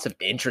here. Lots of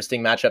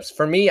interesting matchups.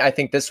 For me, I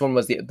think this one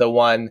was the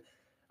one.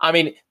 I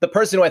mean, the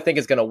person who I think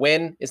is going to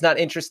win is not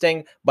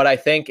interesting, but I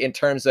think in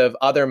terms of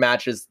other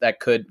matches that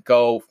could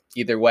go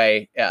either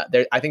way,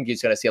 I think you're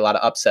going to see a lot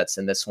of upsets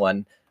in this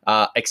one.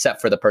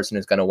 Except for the person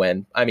who's going to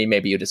win. I mean,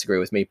 maybe you disagree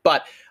with me,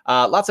 but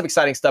lots of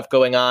exciting stuff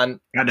going on.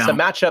 Some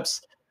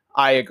matchups.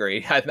 I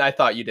agree. I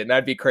thought you didn't.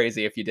 I'd be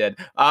crazy if you did.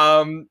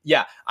 Some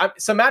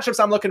matchups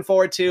I'm looking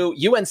forward to.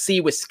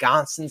 UNC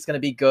Wisconsin's going to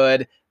be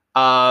good.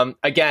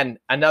 Again,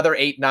 another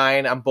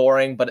 8-9. I'm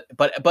boring, but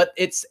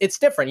it's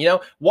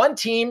different. One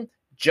team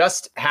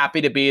just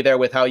happy to be there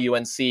with how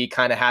UNC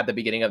kind of had the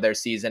beginning of their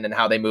season and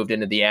how they moved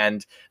into the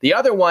end. The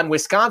other one,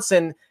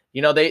 Wisconsin,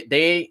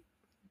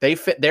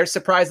 they're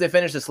surprised they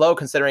finished this low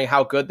considering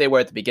how good they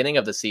were at the beginning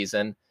of the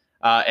season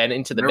and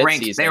into the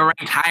midseason. They were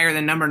ranked higher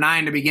than number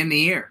 9 to begin the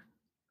year.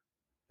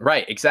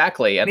 Right,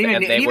 exactly. And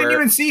even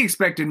were UNC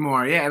expected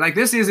more. Yeah,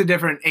 this is a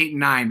different 8 and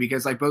 9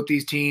 because both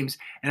these teams,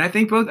 and I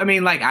think both. I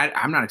mean,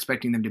 I'm not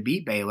expecting them to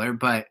beat Baylor,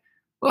 but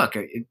look,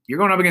 you're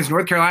going up against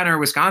North Carolina or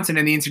Wisconsin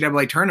in the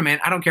NCAA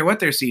tournament. I don't care what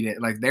they're seeded.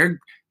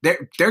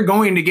 They're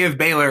going to give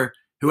Baylor,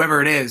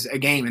 whoever it is, a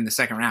game in the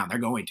second round. They're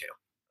going to.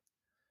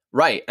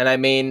 Right, and I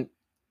mean,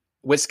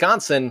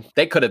 Wisconsin,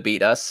 they could have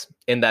beat us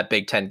in that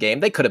Big Ten game.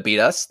 They could have beat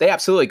us. They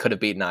absolutely could have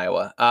beaten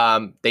Iowa.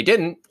 They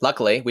didn't.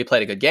 Luckily, we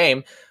played a good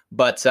game.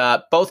 But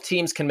both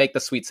teams can make the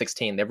Sweet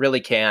 16. They really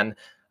can.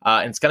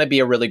 And it's going to be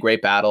a really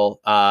great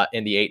battle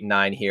in the 8 and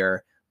 9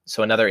 here.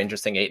 So another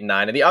interesting 8 and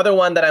 9. And the other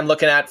one that I'm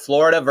looking at,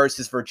 Florida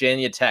versus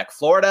Virginia Tech.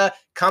 Florida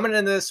coming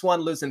into this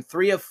one, losing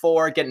 3 of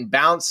 4, getting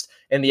bounced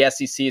in the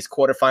SEC's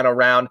quarterfinal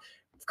round.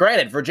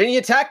 Granted,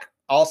 Virginia Tech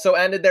also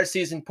ended their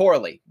season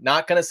poorly.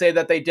 Not going to say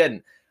that they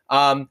didn't.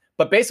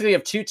 But basically, you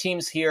have two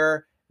teams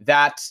here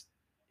that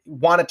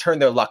want to turn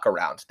their luck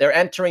around. They're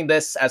entering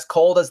this as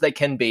cold as they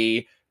can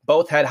be.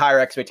 Both had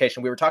higher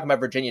expectation. We were talking about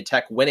Virginia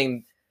Tech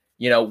winning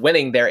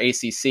their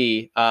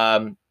ACC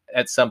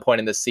at some point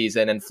in this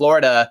season. And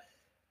Florida,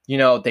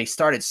 they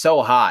started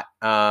so hot.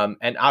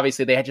 And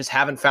obviously they just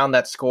haven't found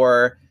that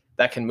scorer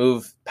that can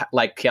move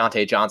like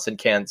Keontae Johnson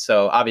can.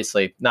 So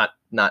obviously not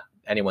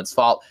anyone's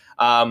fault.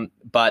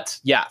 But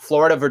yeah,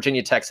 Florida,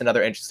 Virginia Tech's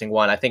another interesting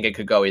one. I think it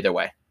could go either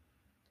way.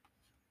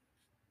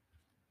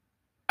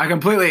 I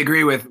completely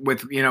agree with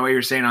what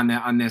you're saying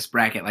on this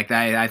bracket. Like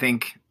that, I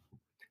think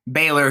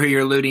Baylor, who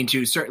you're alluding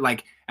to,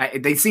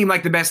 they seem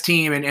like the best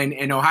team,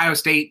 and Ohio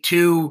State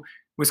to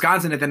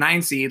Wisconsin at the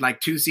 9 seed,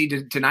 like 2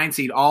 seed to 9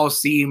 seed, all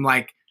seem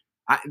like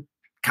I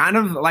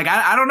don't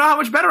know how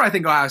much better I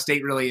think Ohio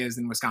State really is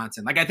than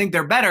Wisconsin. Like I think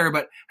they're better,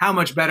 but how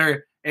much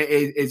better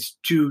is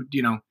to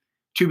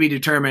be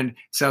determined.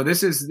 So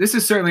this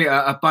is certainly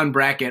a fun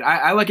bracket.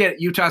 I look at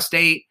Utah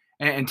State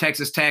and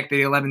Texas Tech.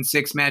 The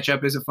 11-6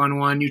 matchup is a fun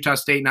one. Utah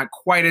State not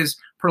quite as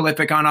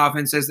prolific on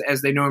offense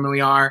as they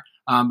normally are.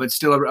 But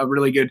still a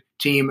really good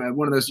team.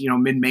 One of those,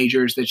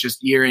 mid-majors that's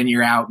just year in,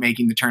 year out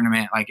making the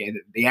tournament. Like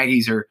the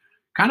Aggies are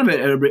kind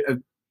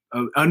of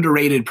a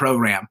underrated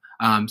program.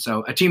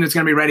 So a team that's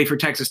going to be ready for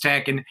Texas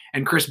Tech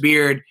and Chris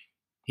Beard,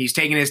 he's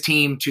taken his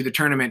team to the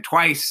tournament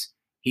twice.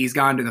 He's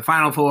gone to the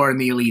Final Four and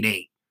the Elite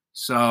Eight.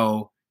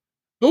 So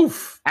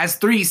as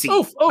 3 seed,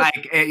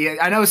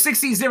 I know 6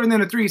 seed's different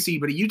than a 3 seed,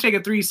 but you take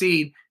a 3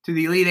 seed to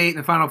the Elite Eight and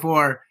the Final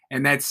Four,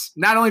 and that's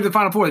not only the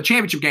Final Four, the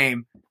championship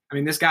game. I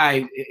mean, this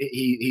guy,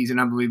 he's an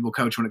unbelievable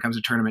coach when it comes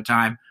to tournament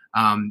time.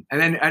 And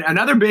then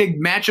another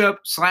big matchup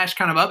 /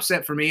 kind of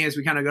upset for me as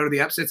we kind of go to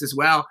the upsets as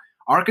well,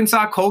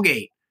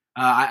 Arkansas-Colgate.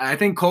 I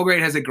think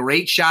Colgate has a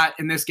great shot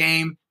in this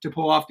game to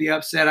pull off the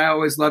upset. I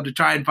always love to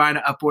try and find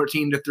a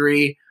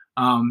 14-3.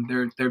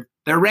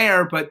 They're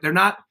rare, but they're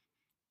not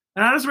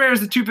as rare as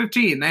the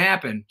 215. They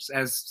happen,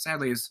 as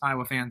sadly as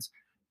Iowa fans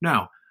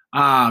know.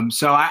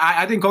 So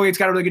I think Colgate's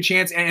got a really good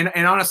chance. And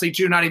honestly,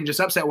 too, not even just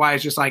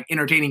upset-wise, just like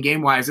entertaining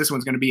game-wise, this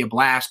one's going to be a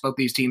blast. Both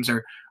these teams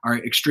are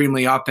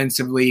extremely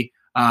offensively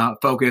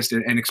focused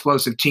and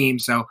explosive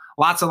teams. So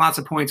lots and lots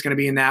of points going to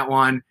be in that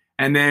one.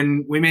 And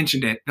then we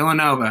mentioned it,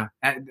 Villanova.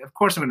 Of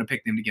course I'm going to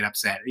pick them to get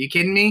upset. Are you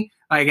kidding me?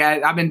 Like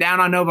I've been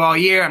down on Nova all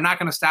year. I'm not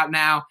going to stop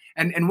now.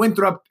 And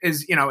Winthrop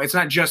is, it's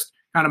not just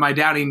kind of my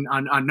doubting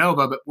on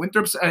Nova, but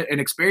Winthrop's an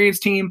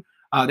experienced team.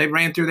 They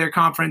ran through their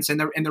conference in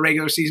the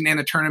regular season and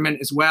the tournament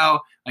as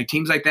well. Like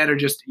teams like that are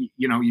just,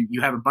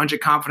 you have a bunch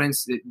of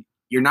confidence that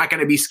you're not going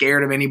to be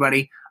scared of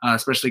anybody,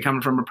 especially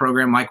coming from a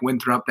program like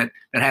Winthrop that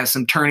has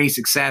some tourney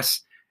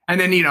success.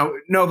 And then,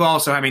 Nova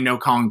also having no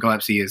Colin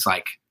Gillespie is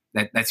like,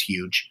 that's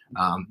huge.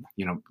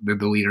 The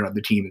leader of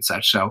the team and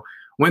such. So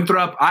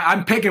Winthrop,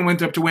 I'm picking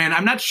Winthrop to win.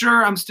 I'm not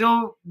sure. I'm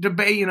still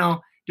debating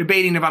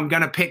if I'm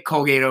going to pick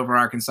Colgate over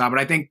Arkansas, but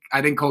I think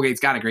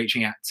Colgate's got a great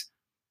chance.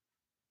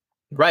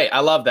 Right. I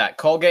love that.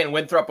 Colgate and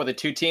Winthrop were the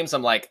 2 teams.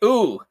 I'm like,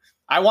 ooh,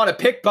 I want to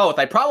pick both.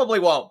 I probably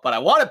won't, but I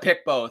want to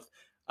pick both.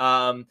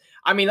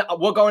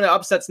 We'll go into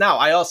upsets now.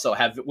 I also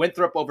have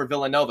Winthrop over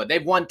Villanova.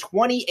 They've won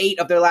 28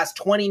 of their last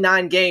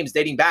 29 games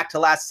dating back to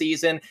last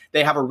season.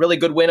 They have a really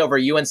good win over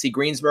UNC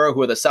Greensboro,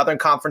 who are the Southern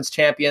Conference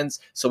champions.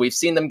 So we've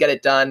seen them get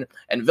it done.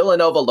 And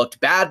Villanova looked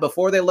bad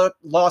before they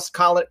lost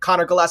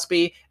Connor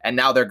Gillespie, and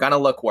now they're going to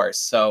look worse.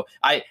 So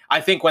I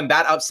think when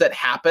that upset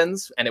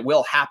happens, and it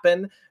will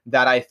happen,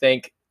 that I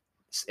think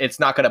it's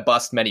not going to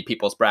bust many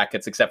people's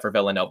brackets except for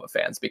Villanova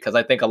fans, because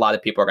I think a lot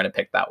of people are going to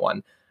pick that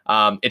one.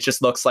 It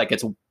just looks like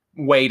it's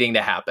waiting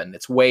to happen.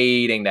 It's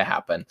waiting to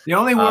happen. The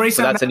only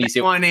worrisome about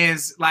that one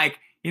is like,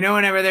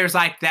 whenever there's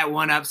like that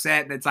one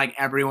upset that's like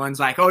everyone's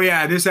like, oh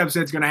yeah, this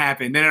upset's going to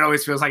happen. Then it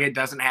always feels like it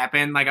doesn't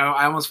happen. Like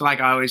I almost feel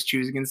like I always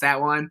choose against that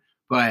one,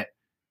 but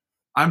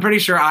I'm pretty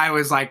sure I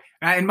was like,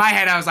 in my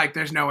head, I was like,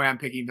 there's no way I'm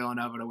picking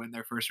Villanova to win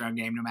their first round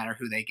game, no matter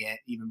who they get,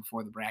 even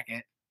before the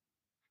bracket.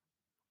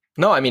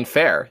 No, I mean,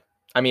 fair.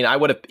 I mean, I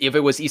would have, if it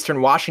was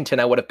Eastern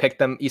Washington, I would have picked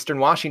them Eastern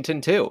Washington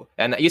too.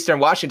 And Eastern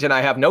Washington, I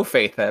have no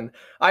faith in.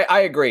 I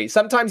agree.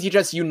 Sometimes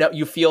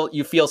you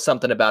feel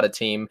something about a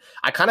team.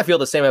 I kind of feel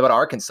the same about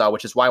Arkansas,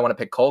 which is why I want to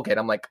pick Colgate.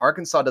 I'm like,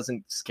 Arkansas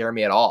doesn't scare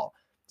me at all.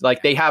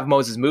 Like they have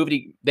Moses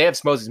Moody,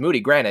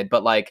 granted,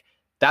 but like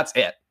that's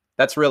it.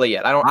 That's really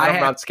it.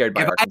 I'm not scared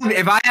by Arkansas.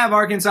 If I have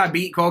Arkansas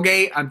beat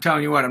Colgate, I'm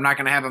telling you what, I'm not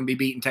going to have them be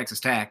beating Texas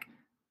Tech.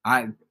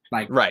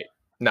 Right.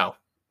 No.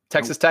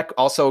 Texas Tech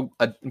also,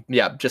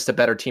 just a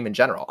better team in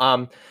general.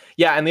 And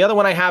the other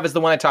one I have is the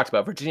one I talked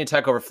about, Virginia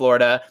Tech over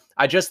Florida.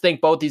 I just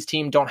think both these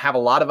teams don't have a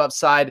lot of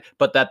upside,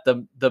 but that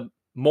the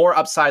more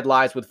upside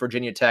lies with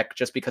Virginia Tech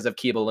just because of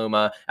Kiba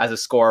Luma as a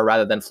scorer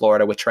rather than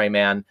Florida with Trey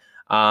Mann.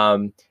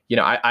 I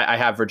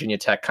have Virginia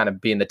Tech kind of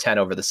being the 10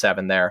 over the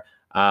 7 there,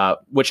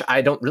 which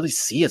I don't really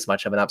see as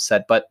much of an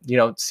upset, but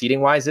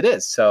seeding wise it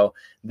is. So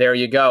there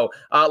you go.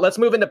 Let's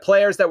move into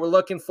players that we're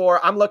looking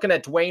for. I'm looking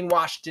at Dwayne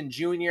Washington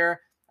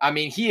Jr. I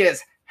mean, he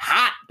is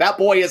hot. That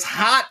boy is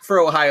hot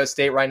for Ohio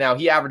State right now.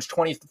 He averaged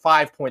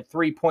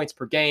 25.3 points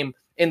per game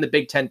in the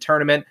Big Ten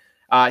tournament.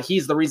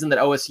 He's the reason that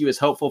OSU is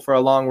hopeful for a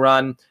long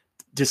run,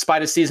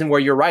 despite a season where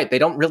you're right. They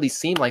don't really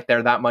seem like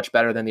they're that much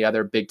better than the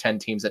other Big Ten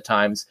teams at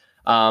times.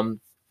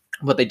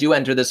 But they do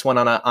enter this one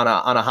on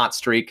a hot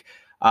streak.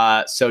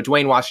 So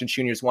Dwayne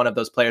Washington Jr. is one of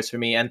those players for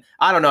me. And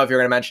I don't know if you're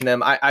going to mention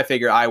him. I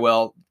figure I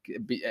will,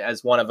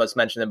 as one of us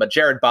mentioned him. But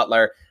Jared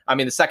Butler, I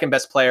mean, the second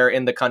best player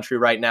in the country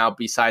right now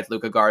besides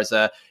Luka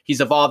Garza. He's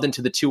evolved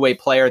into the two-way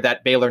player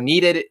that Baylor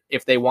needed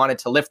if they wanted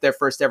to lift their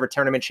first ever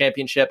tournament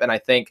championship. And I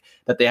think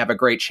that they have a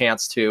great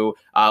chance to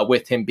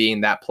with him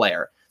being that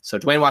player. So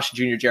Dwayne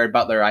Washington Jr., Jared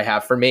Butler, I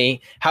have for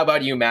me. How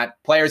about you,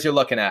 Matt? Players you're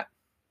looking at?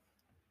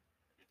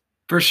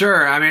 For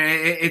sure. I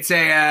mean,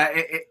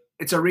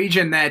 it's a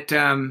region that,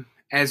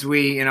 as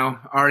we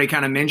already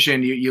kind of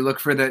mentioned, you look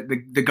for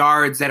the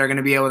guards that are going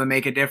to be able to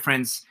make a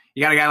difference.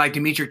 You got a guy like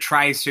Dimitri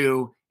Trice,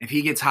 who, if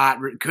he gets hot,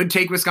 could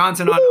take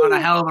Wisconsin on a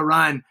hell of a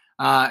run.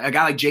 A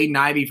guy like Jaden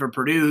Ivey for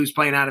Purdue, who's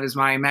playing out of his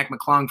mind. Mac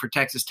McClung for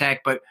Texas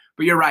Tech. But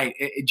you're right.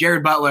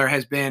 Jared Butler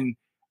has been,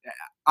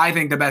 I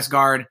think, the best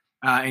guard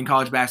in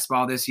college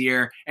basketball this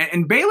year.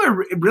 And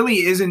Baylor really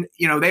isn't.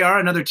 They are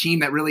another team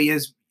that really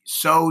is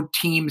so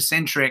team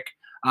centric.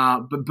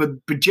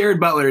 But Jared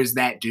Butler is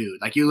that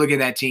dude. Like, you look at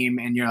that team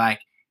and you're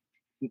like,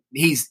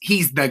 he's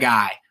the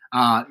guy.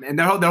 And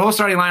their whole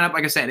starting lineup,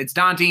 like I said, it's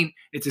daunting.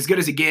 It's as good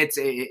as it gets.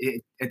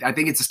 I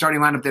think it's a starting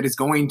lineup that is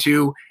going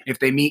to, if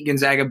they meet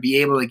Gonzaga, be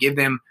able to give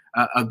them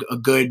a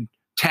good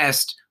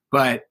test.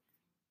 But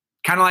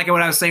kind of like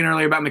what I was saying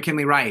earlier about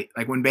McKinley Wright,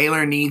 like when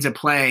Baylor needs a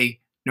play,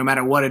 no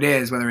matter what it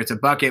is, whether it's a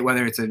bucket,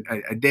 whether it's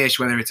a dish,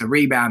 whether it's a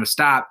rebound, a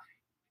stop,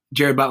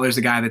 Jared Butler's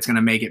the guy that's going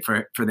to make it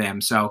for them.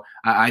 So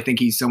I think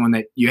he's someone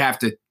that you have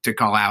to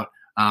call out.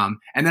 And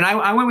then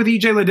I went with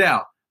EJ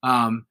Liddell.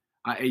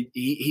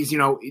 He's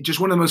just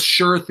one of the most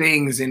sure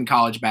things in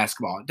college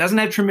basketball. Doesn't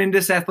have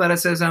tremendous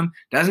athleticism,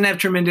 doesn't have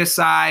tremendous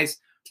size,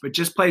 but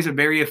just plays a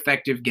very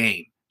effective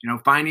game.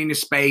 Finding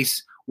his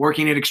space,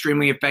 working it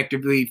extremely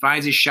effectively,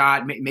 finds his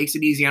shot, makes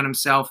it easy on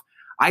himself.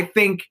 I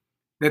think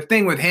the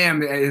thing with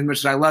him, as much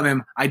as I love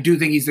him, I do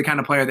think he's the kind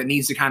of player that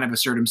needs to kind of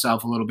assert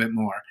himself a little bit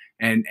more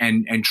and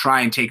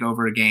try and take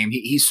over a game.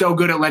 He's so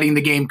good at letting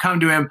the game come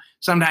to him.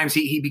 Sometimes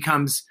he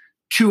becomes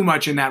too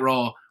much in that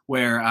role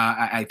where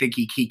I think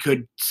he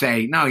could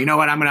say, no, you know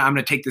what, I'm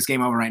gonna take this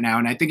game over right now.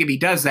 And I think if he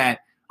does that,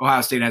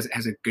 Ohio State has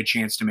a good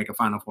chance to make a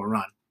Final Four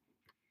run.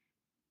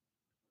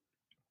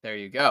 There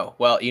you go.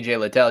 Well, EJ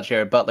Liddell,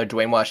 Jared Butler,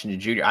 Dwayne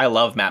Washington Jr. I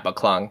love Matt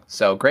McClung.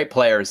 So great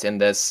players in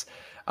this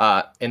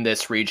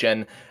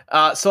region.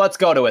 So let's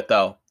go to it,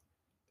 though.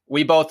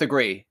 We both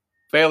agree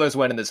Baylor's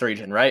winning this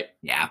region, right?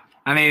 Yeah.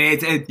 I mean,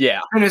 it's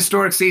an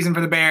historic season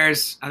for the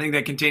Bears. I think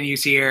that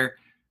continues here.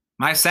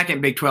 My second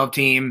Big 12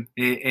 team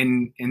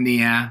in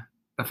the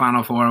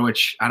Final Four,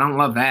 which I don't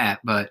love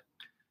that, but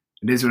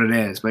it is what it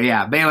is. But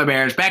yeah, Baylor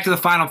Bears back to the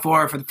Final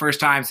Four for the first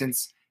time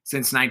since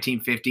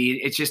 1950.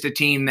 It's just a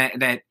team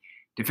that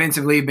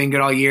defensively have been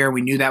good all year.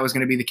 We knew that was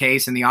going to be the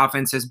case, and the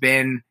offense has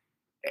been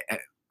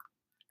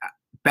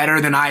better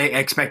than I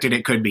expected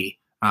it could be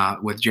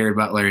with Jared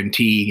Butler and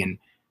Teague, and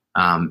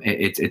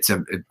it's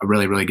a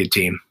really, really good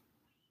team.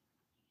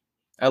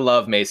 I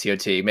love Maceo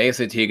Teague.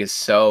 Maceo Teague is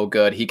so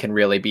good. He can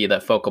really be the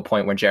focal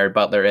point when Jared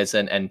Butler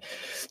isn't. And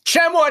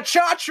Chemwa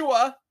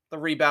Chachua, the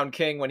rebound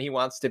king when he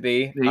wants to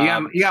be. You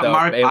got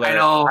Mark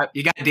Idle.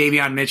 You got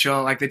Davion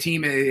Mitchell. Like, the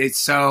team is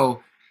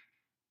so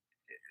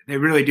 – they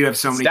really do have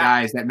so many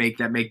guys that make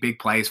big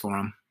plays for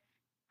them.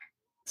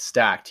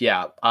 Stacked,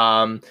 yeah.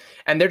 And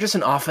they're just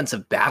an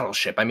offensive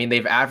battleship. I mean,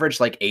 they've averaged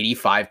like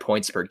 85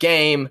 points per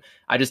game.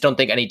 I just don't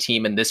think any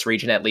team in this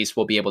region at least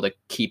will be able to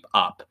keep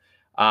up.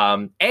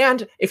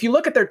 And if you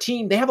look at their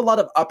team, they have a lot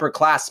of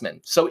upperclassmen.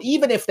 So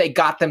even if they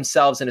got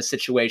themselves in a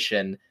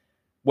situation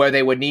where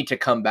they would need to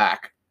come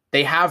back,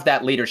 they have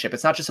that leadership.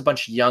 It's not just a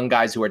bunch of young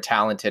guys who are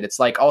talented. It's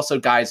like also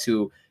guys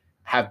who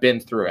have been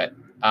through it,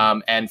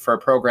 and for a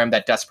program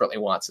that desperately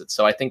wants it.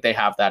 So I think they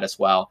have that as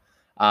well.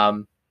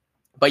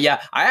 But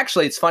yeah,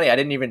 it's funny. I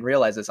didn't even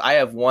realize this. I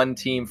have one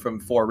team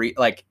from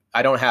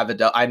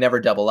I never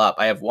double up.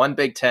 I have one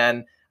Big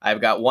 10.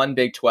 I've got one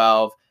Big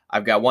 12.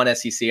 I've got one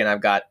SEC, and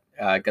I've got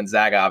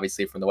Gonzaga,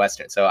 obviously, from the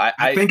Western. So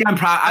I think I'm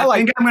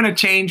going to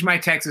change my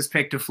Texas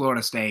pick to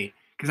Florida State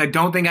because I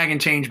don't think I can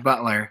change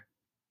Butler.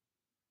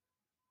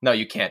 No,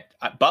 you can't.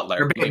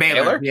 Butler?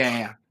 Baylor?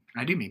 Yeah.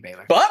 I do mean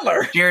Baylor.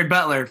 Butler? Jared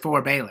Butler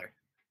for Baylor.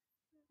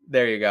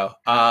 There you go.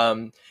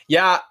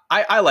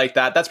 I like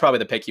that. That's probably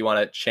the pick you want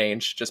to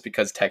change just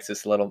because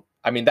Texas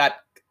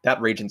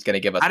that region's going to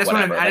give us I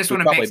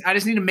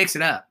just need to mix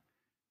it up.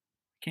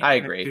 I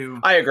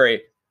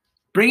agree.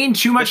 Bringing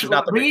too much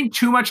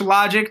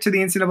logic to the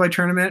NCAA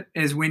tournament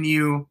is when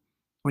you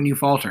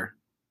falter.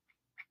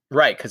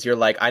 Right, because you're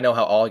like, I know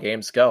how all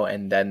games go,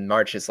 and then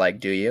March is like,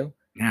 do you?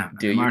 Yeah.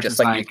 Do you? Just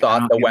like you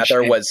thought the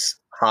weather was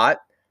hot?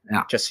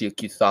 Yeah. Just you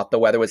thought the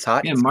weather was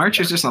hot? Yeah, March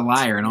is just a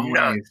liar in all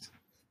ways.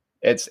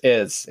 It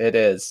is.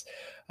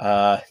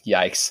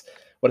 Yikes.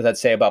 What does that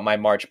say about my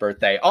March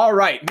birthday? All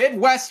right,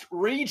 Midwest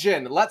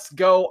region. Let's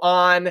go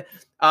on.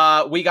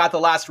 We got the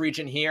last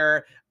region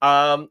here.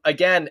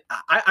 Again,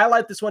 I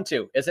like this one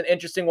too. It's an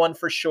interesting one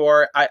for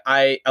sure.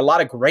 A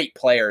lot of great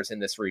players in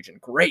this region.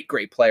 Great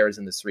players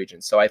in this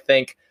region. So I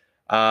think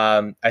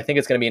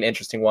it's going to be an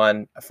interesting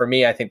one. For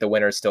me, I think the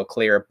winner is still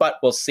clear, but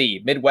we'll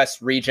see.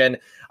 Midwest region.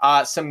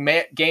 Some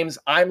games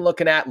I'm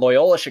looking at: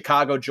 Loyola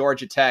Chicago,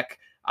 Georgia Tech.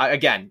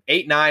 Again,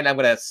 8-9. I'm going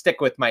to stick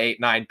with my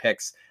 8-9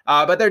 picks.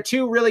 But they're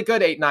two really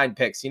good 8-9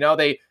 picks.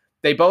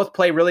 They both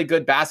play really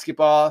good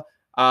basketball.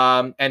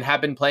 And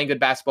have been playing good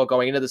basketball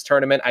going into this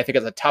tournament. I think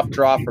it's a tough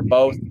draw for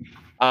both.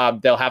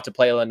 They'll have to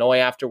play Illinois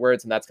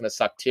afterwards, and that's going to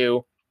suck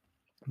too.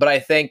 But I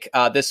think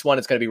this one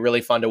is going to be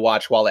really fun to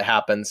watch while it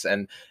happens,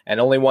 and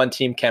only one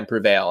team can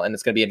prevail, and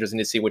it's going to be interesting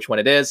to see which one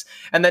it is.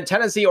 And then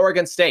Tennessee,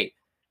 Oregon State.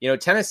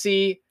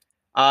 Tennessee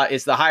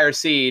is the higher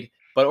seed,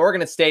 but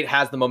Oregon State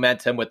has the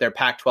momentum with their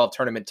Pac-12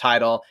 tournament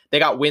title. They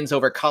got wins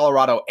over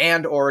Colorado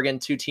and Oregon,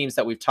 two teams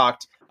that we've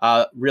talked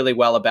really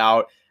well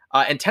about.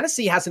 And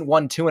Tennessee hasn't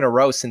won 2 in a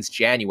row since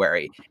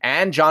January.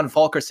 And John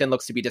Fulkerson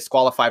looks to be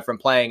disqualified from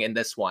playing in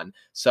this one.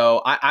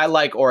 So I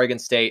like Oregon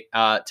State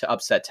to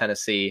upset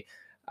Tennessee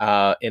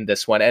in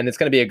this one. And it's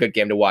going to be a good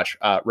game to watch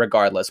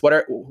regardless. What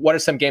are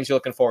some games you're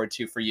looking forward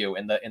to for you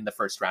in the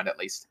first round at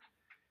least?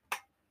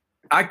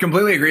 I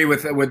completely agree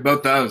with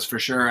both those for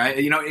sure.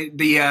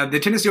 The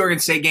Tennessee Oregon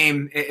State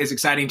game is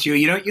exciting too.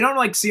 You don't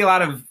like see a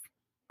lot of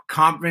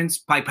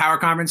power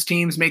conference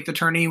teams make the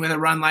tourney with a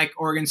run like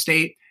Oregon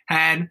State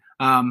had.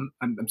 I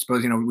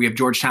suppose we have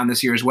Georgetown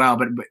this year as well,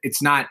 but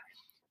it's not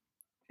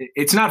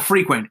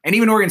frequent. And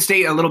even Oregon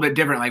State a little bit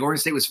different. Like Oregon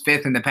State was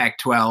 5th in the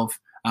Pac-12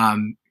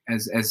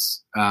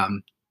 as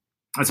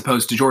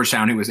opposed to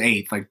Georgetown, who was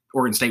 8th. Like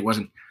Oregon State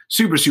wasn't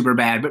super, super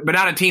bad, but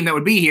not a team that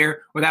would be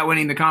here without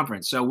winning the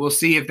conference. So we'll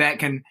see if that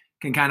can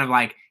kind of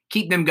like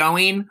keep them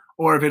going,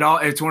 or if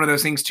it's one of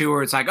those things too,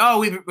 where it's like, oh,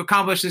 we've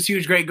accomplished this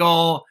huge, great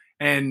goal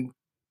and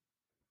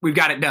we've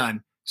got it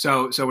done.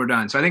 So we're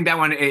done. So I think that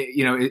one,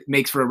 it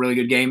makes for a really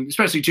good game,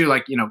 especially too,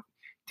 like,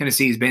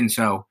 Tennessee's been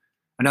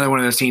another one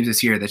of those teams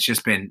this year that's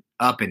just been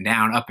up and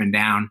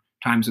down,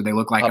 times where they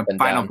look like a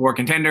Final Four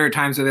contender,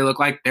 times where they look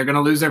like they're going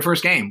to lose their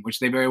first game, which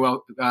they very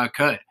well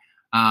could.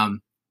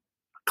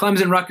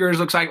 Clemson Rutgers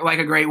looks like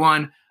a great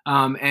one.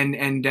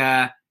 And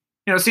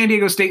San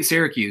Diego State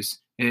Syracuse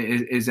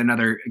is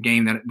another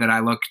game that I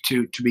look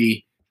to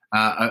be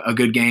a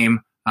good game,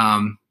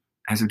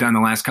 as I've done the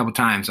last couple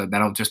times. So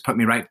that'll just put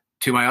me right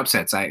to my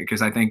upsets,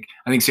 because I think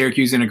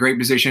Syracuse is in a great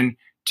position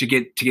to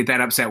get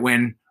that upset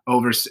win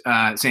over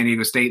San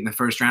Diego State in the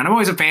first round. I'm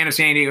always a fan of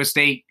San Diego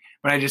State,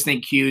 but I just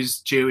think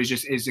Q's too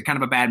is kind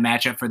of a bad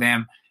matchup for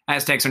them.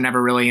 Aztecs are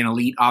never really an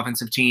elite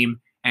offensive team,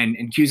 and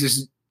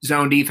Q's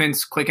zone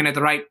defense clicking at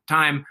the right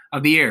time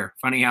of the year.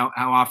 Funny how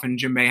often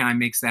Jim Boeheim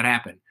makes that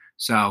happen.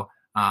 So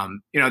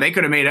they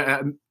could have made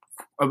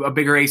a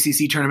bigger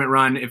ACC tournament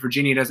run if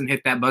Virginia doesn't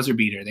hit that buzzer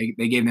beater.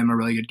 They gave them a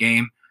really good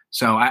game.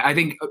 So I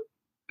think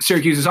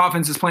Syracuse's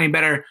offense is playing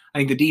better. I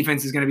think the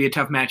defense is going to be a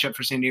tough matchup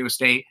for San Diego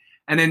State.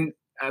 And then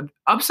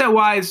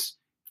upset-wise,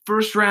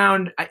 first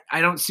round, I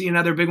don't see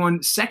another big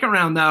one. Second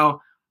round, though,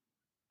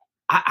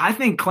 I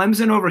think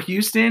Clemson over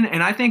Houston,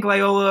 and I think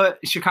Loyola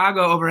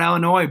Chicago over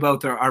Illinois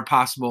both are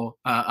possible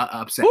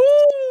upsets.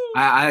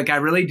 I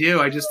really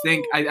do. I just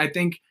think I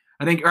think.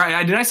 Did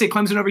I say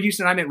Clemson over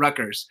Houston? I meant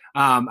Rutgers.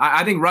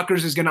 I think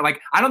Rutgers is gonna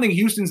I don't think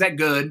Houston's that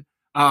good.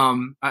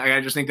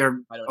 I just think they're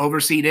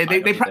overseeded.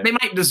 They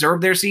might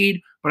deserve their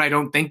seed, but I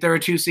don't think they're a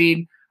 2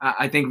 seed.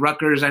 I think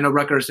Rutgers. I know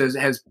Rutgers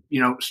has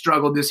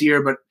struggled this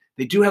year, but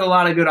they do have a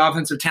lot of good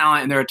offensive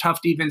talent, and they're a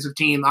tough defensive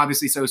team.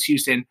 Obviously, so is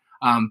Houston.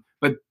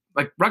 But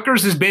like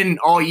Rutgers has been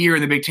all year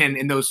in the Big Ten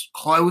in those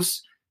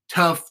close,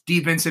 tough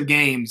defensive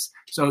games,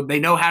 so they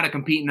know how to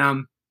compete in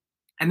them.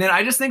 And then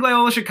I just think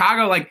Loyola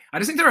Chicago, I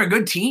just think they're a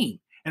good team,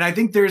 and I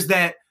think there's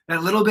that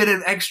little bit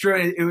of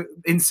extra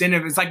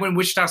incentive. It's like when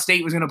Wichita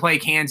State was going to play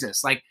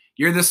Kansas. Like,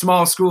 you're the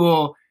small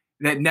school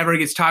that never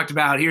gets talked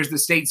about. Here's the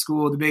state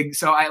school, the big.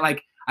 So I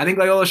think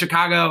Loyola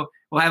Chicago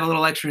will have a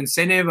little extra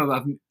incentive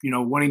of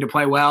wanting to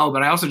play well,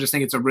 but I also just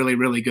think it's a really,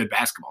 really good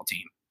basketball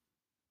team.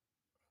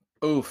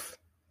 Oof.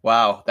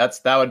 Wow, that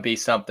would be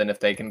something if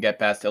they can get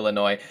past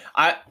Illinois.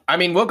 I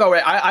mean, we'll go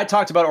right. I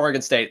talked about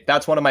Oregon State.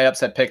 That's one of my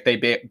upset picks. They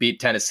beat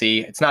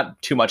Tennessee. It's not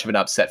too much of an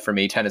upset for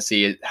me.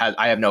 Tennessee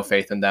I have no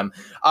faith in them.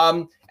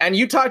 And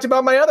you talked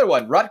about my other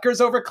one, Rutgers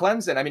over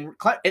Clemson. I mean,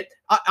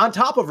 on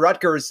top of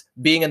Rutgers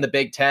being in the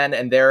Big Ten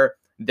and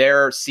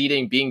their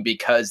seeding being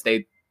because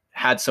they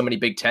had so many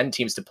Big Ten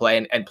teams to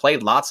play and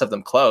played lots of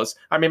them close.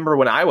 I remember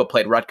when Iowa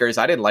played Rutgers,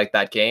 I didn't like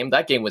that game.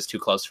 That game was too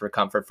close for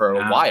comfort for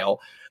a while.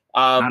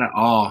 Not at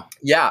all.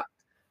 Yeah,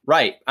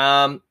 right.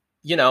 And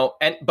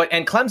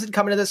Clemson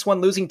coming to this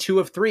one losing 2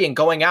 of 3 and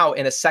going out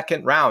in a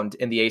second round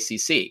in the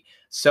ACC.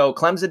 So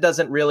Clemson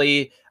doesn't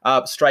really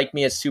strike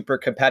me as super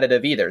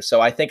competitive either.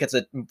 So I think it's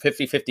a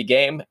 50-50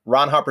 game.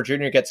 Ron Harper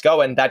Jr. gets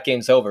going, that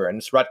game's over, and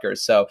it's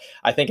Rutgers. So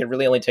I think it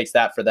really only takes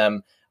that for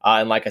them.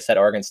 And like I said,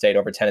 Oregon State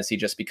over Tennessee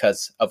just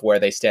because of where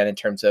they stand in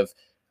terms of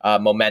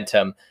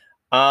momentum.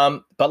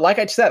 But like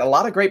I said, a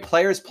lot of great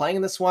players playing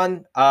in this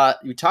one.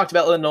 We talked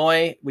about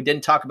Illinois. We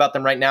didn't talk about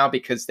them right now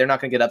because they're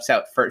not going to get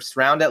upset first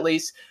round at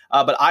least.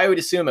 But Ayo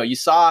Dosunmu, you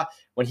saw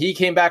when he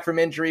came back from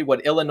injury,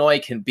 what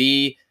Illinois can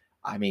be.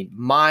 I mean,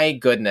 my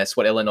goodness,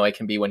 what Illinois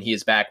can be when he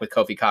is back with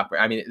Kofi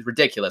Cockburn. I mean, it's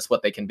ridiculous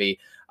what they can be.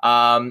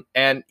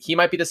 And he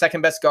might be the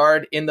second best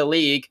guard in the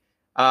league.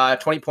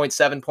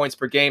 20.7 points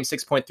per game,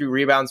 6.3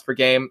 rebounds per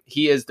game.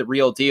 He is the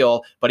real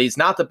deal, but he's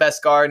not the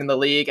best guard in the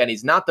league, and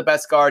he's not the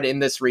best guard in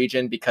this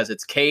region because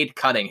it's Cade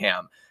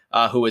Cunningham,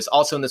 who is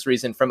also in this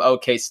region from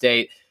OK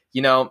State.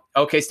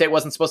 OK State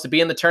wasn't supposed to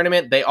be in the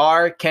tournament. They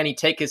are. Can he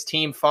take his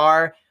team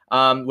far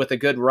with a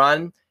good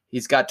run?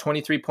 He's got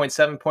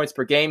 23.7 points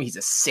per game. He's a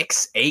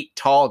 6'8"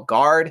 tall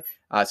guard,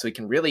 so he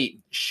can really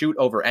shoot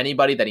over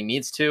anybody that he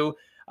needs to.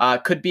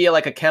 Could be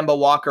like a Kemba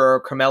Walker or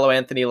Carmelo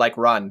Anthony-like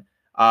run,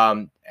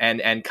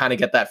 and kind of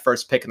get that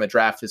first pick in the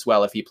draft as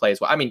well if he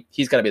plays well. I mean,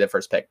 he's going to be the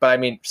first pick, but I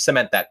mean,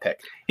 cement that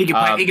pick. He can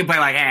play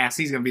like ass.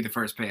 He's going to be the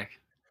first pick.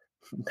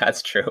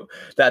 That's true.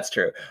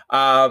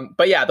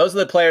 But yeah, those are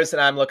the players that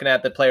I'm looking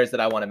at, the players that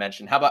I want to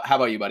mention. How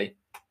about you, buddy?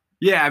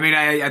 Yeah, I mean,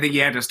 I think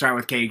you have to start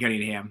with Cade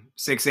Cunningham.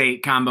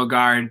 6'8" combo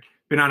guard,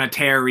 been on a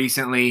tear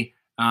recently.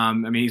 I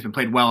mean, he's been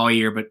played well all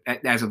year, but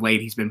as of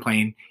late, he's been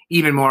playing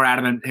even more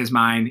out of his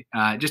mind.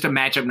 Just a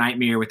matchup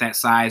nightmare with that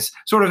size,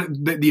 sort of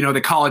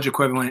the college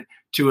equivalent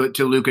to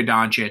Luka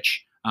Doncic.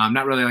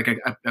 Not really like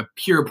a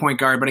pure point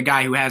guard, but a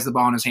guy who has the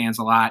ball in his hands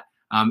a lot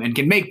and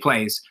can make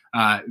plays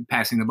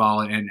passing the ball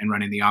and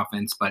running the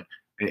offense, but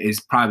is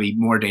probably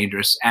more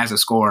dangerous as a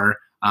scorer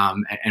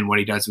and what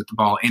he does with the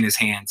ball in his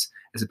hands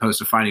as opposed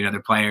to finding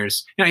other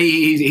players. You know,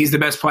 he's the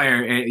best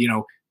player,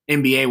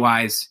 NBA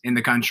wise in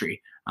the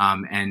country,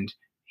 and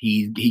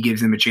he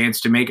gives them a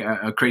chance to make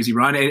a crazy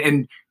run.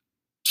 And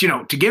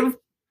to give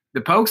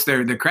the Pokes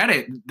their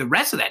credit, the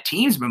rest of that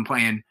team's been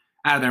playing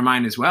out of their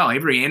mind as well.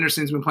 Avery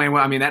Anderson's been playing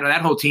well. I mean,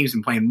 that whole team's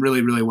been playing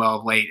really, really well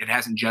of late. It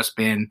hasn't just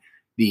been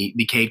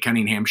the Cade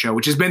Cunningham show,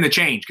 which has been the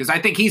change, because I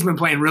think he's been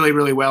playing really,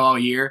 really well all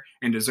year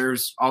and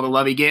deserves all the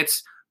love he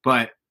gets.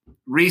 But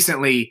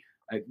recently,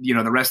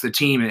 the rest of the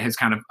team has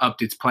kind of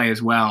upped its play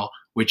as well,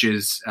 which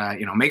is,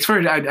 makes for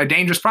a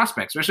dangerous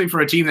prospect, especially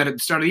for a team that at the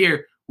start of the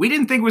year we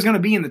didn't think was going to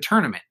be in the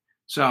tournament.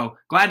 So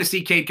glad to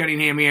see Cade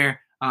Cunningham here,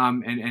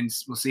 and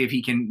we'll see if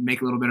he can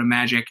make a little bit of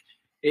magic.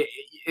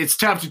 It's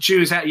tough to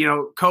choose.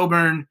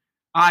 Coburn,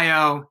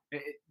 Ayo,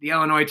 the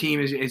Illinois team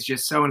is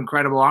just so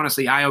incredible.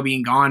 Honestly, Ayo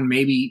being gone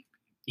maybe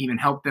even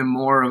helped them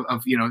more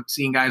of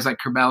seeing guys like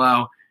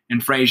Curbelo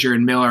and Frazier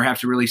and Miller have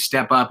to really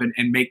step up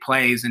and make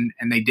plays,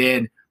 and they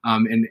did.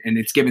 And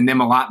it's given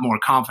them a lot more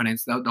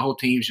confidence. The whole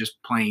team's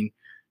just playing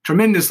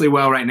tremendously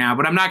well right now.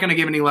 But I'm not going to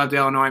give any love to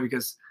Illinois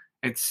because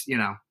it's,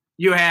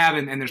 you have,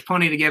 and there's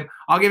plenty to give.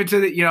 I'll give it to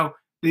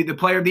the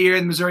player of the year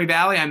in the Missouri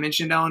Valley. I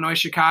mentioned Illinois,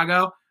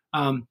 Chicago.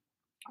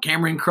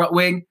 Cameron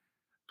Krutwig,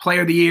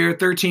 player of the year,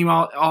 third-team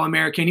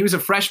All-American. He was a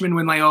freshman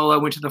when Loyola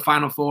went to the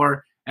Final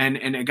Four, and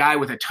a guy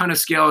with a ton of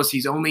skills.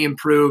 He's only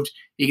improved.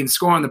 He can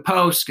score on the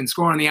post, can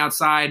score on the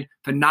outside,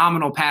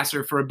 phenomenal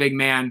passer for a big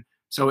man.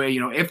 So,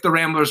 if the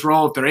Ramblers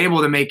roll, if they're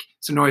able to make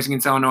some noise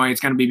against Illinois,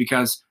 it's going to be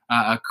because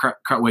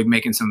Krutwig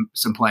making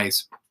some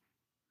plays.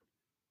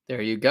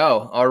 There you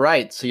go. All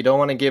right. So you don't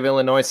want to give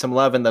Illinois some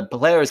love in the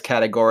players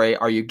category.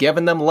 Are you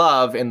giving them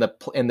love in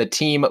the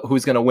team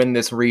who's going to win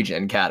this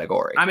region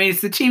category? I mean,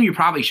 it's the team you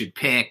probably should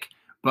pick,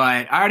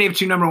 but I already have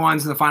 2 number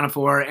ones in the Final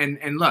Four.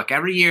 And look,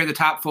 every year the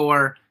top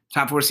four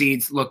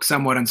seeds look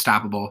somewhat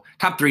unstoppable.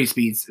 Top 3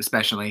 seeds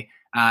especially.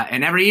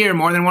 And every year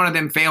more than one of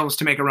them fails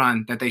to make a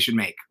run that they should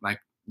make, like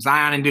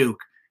Zion and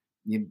Duke,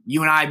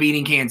 you and I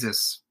beating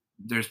Kansas.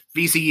 There's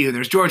VCU,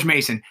 there's George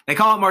Mason. They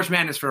call it March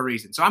Madness for a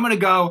reason. So I'm going to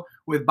go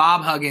with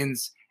Bob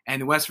Huggins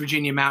and the West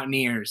Virginia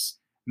Mountaineers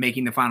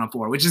making the Final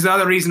Four, which is the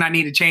other reason I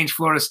need to change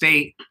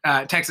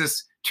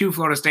Texas to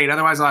Florida State.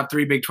 Otherwise, I'll have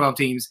 3 Big 12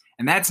 teams,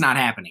 and that's not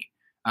happening.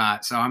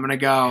 So I'm going to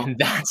go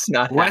that's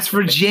not West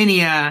happening.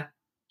 Virginia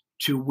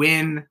to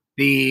win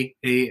the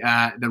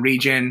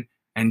region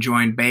and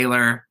join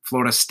Baylor,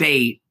 Florida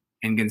State,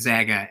 and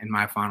Gonzaga in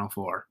my Final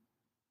Four.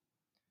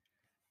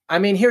 I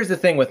mean, here's the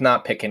thing with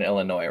not picking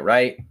Illinois,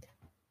 right?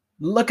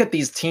 Look at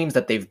these teams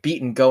that they've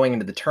beaten going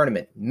into the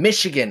tournament.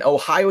 Michigan,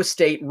 Ohio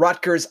State,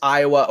 Rutgers,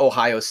 Iowa,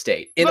 Ohio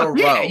State in a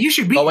row. You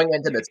should be going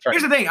into this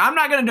tournament. Here's the thing. I'm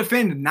not going to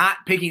defend not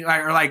picking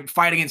or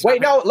fight against.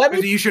 Wait, no,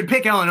 you should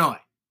pick Illinois.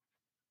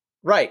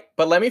 Right,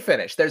 but let me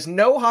finish. There's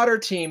no hotter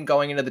team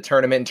going into the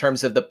tournament in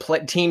terms of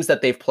the teams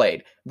that they've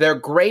played. They're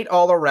great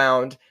all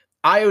around.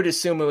 Ayo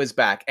Dosunmu is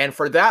back, and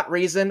for that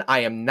reason,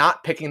 I am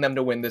not picking them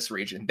to win this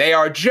region. They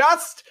are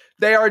just,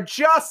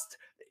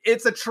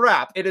 it's a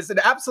trap. It is an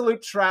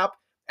absolute trap.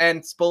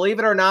 And believe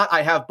it or not,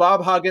 I have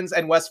Bob Huggins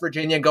and West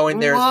Virginia going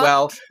there as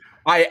well.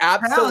 I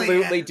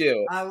absolutely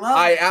do.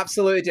 I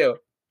absolutely do.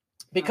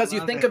 Because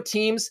you think of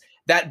teams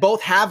that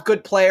both have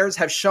good players,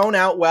 have shown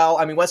out well.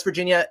 I mean, West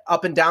Virginia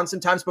up and down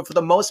sometimes, but for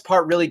the most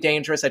part, really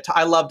dangerous.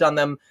 I loved on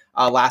them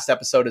last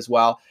episode as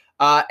well.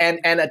 And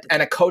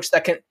a coach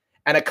that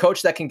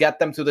can get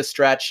them through the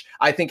stretch.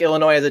 I think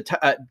Illinois has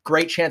a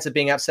great chance of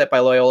being upset by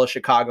Loyola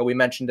Chicago. We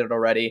mentioned it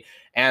already.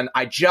 And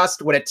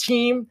when a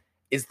team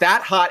is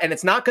that hot, and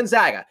it's not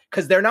Gonzaga,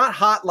 because they're not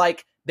hot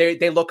like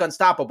they look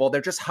unstoppable.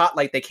 They're just hot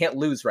like they can't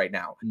lose right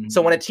now. Mm-hmm.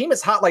 So when a team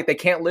is hot like they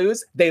can't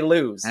lose, they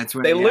lose. That's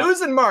when they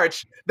lose in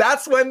March.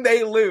 That's when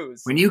they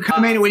lose. When you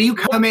come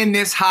in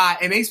this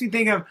hot, it makes me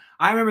think of,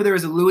 I remember there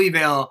was a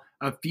Louisville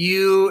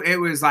it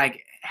was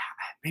like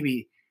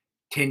maybe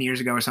 10 years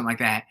ago or something like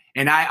that.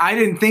 And I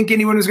didn't think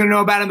anyone was going to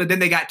know about them, but then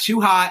they got too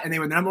hot and they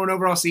were the number 1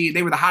 overall seed.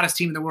 They were the hottest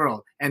team in the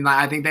world. And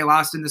I think they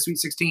lost in the Sweet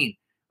 16.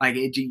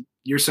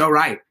 You're so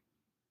right.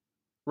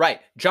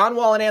 Right. John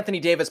Wall and Anthony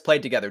Davis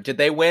played together. Did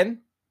they win?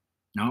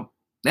 No.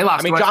 They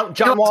lost. I mean,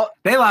 John Wall.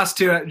 They lost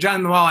to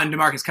John Wall and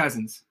DeMarcus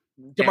Cousins.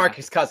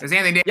 DeMarcus Cousins.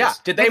 Anthony Davis. Yeah.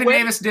 Did they Anthony win?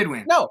 Davis did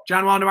win. No.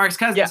 John Wall and DeMarcus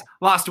Cousins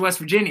lost to West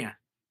Virginia.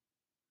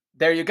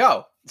 There you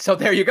go. So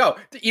there you go.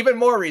 Even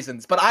more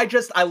reasons. But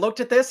I looked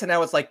at this and I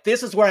was like,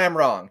 this is where I'm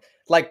wrong.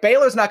 Like,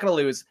 Baylor's not going to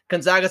lose.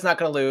 Gonzaga's not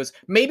going to lose.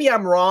 Maybe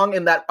I'm wrong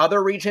in that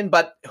other region,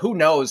 but who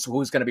knows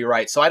who's going to be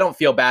right. So I don't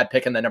feel bad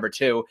picking the number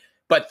 2.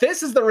 But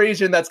this is the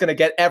region that's going to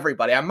get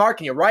everybody. I'm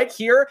marking you right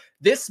here.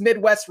 This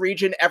Midwest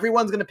region,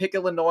 everyone's going to pick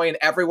Illinois and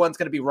everyone's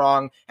going to be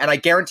wrong. And I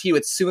guarantee you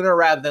it's sooner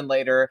rather than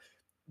later,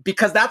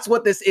 because that's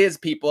what this is,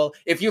 people.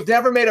 If you've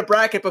never made a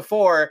bracket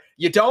before,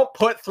 you don't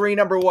put 3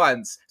 number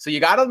 1s. So you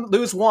got to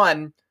lose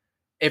 1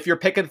 if you're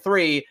picking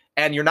 3,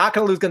 and you're not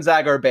going to lose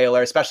Gonzaga or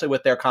Baylor, especially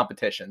with their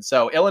competition.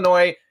 So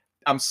Illinois,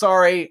 I'm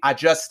sorry.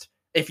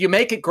 If you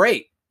make it,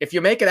 great. If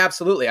you make it,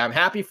 absolutely. I'm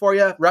happy for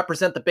you.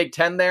 Represent the Big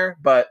Ten there,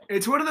 but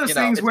it's one of those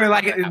things where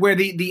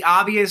the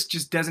obvious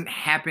just doesn't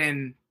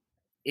happen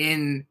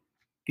in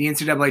the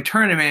NCAA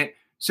tournament.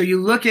 So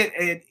you look at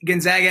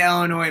Gonzaga,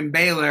 Illinois, and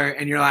Baylor,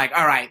 and you're like,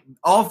 all right,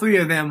 all 3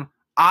 of them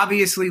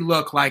obviously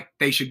look like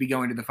they should be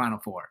going to the Final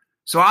Four.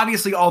 So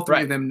obviously all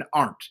 3 of them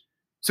aren't.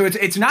 So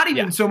it's not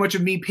even so much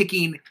of me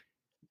picking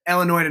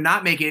Illinois to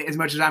not make it as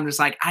much as I'm just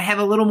like, I have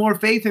a little more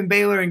faith in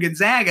Baylor and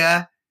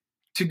Gonzaga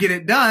to get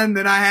it done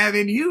than I have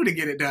in you to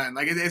get it done.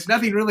 Like, it's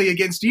nothing really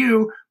against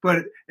you,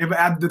 but if I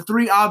have the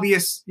 3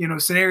 obvious,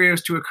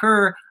 scenarios to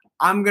occur,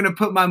 I'm going to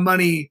put my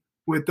money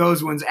with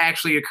those ones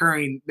actually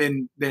occurring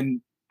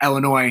than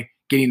Illinois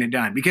getting it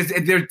done, because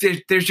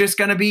there's just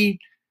going to be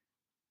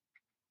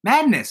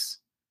madness.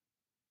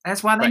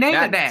 That's why they name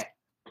it that.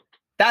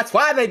 That's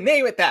why they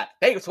name it that.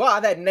 That's why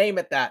they name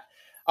it that.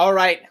 All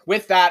right,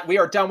 with that, we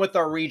are done with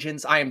our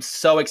regions. I am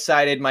so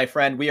excited, my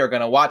friend. We are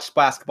going to watch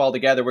basketball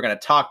together. We're going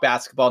to talk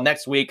basketball.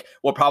 Next week,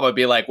 we'll probably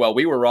be like, well,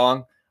 we were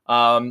wrong.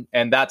 And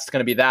that's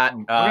going to be that.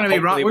 We're going to be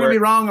wrong. We're going to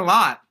be wrong a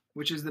lot,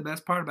 which is the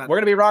best part about it. We're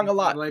going to be wrong a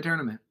lot. The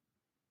tournament.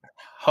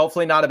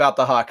 Hopefully not about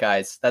the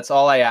Hawkeyes. That's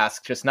all I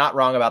ask. Just not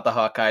wrong about the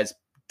Hawkeyes.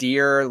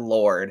 Dear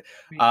Lord.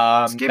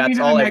 That's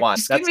all I want.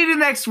 Just give me to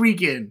next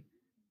weekend.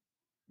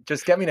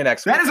 Just get me to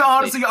next week. That is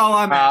honestly all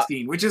I'm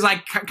asking, which is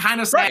like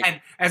kind of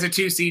sad as a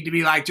 2 seed to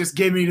be like, just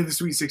give me to the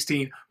Sweet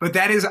 16. But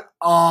that is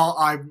all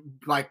I'm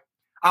like.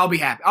 I'll be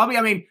happy.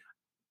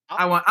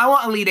 I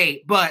want Elite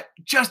 8, but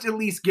just at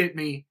least get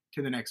me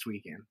to the next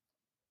weekend.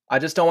 I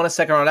just don't want a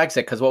second round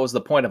exit, because what was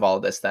the point of all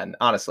of this then,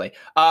 honestly?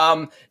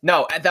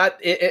 No,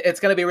 it's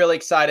going to be really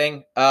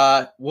exciting.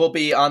 We'll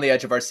be on the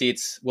edge of our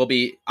seats. We'll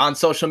be on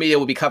social media.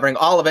 We'll be covering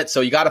all of it. So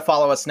you got to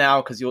follow us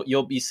now, because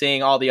you'll be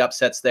seeing all the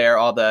upsets there,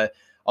 all the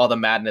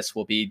madness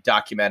will be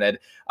documented.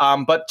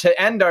 But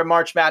to end our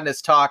March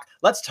Madness talk,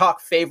 let's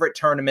talk favorite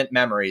tournament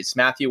memories.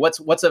 Matthew,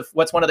 what's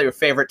one of your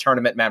favorite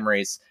tournament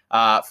memories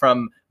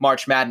from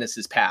March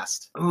Madness's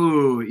past?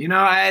 Ooh,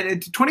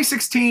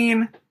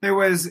 2016, there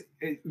was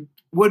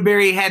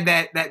Woodbury had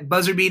that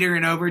buzzer beater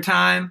in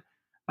overtime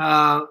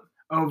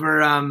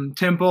over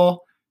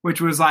Temple,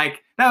 which was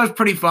like, that was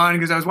pretty fun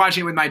because I was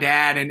watching it with my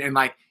dad, and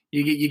like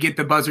you get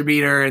the buzzer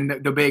beater and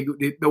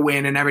the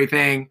win and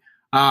everything.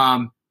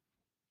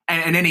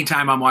 And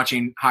anytime I'm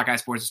watching Hawkeye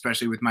sports,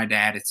 especially with my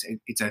dad,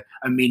 it's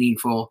a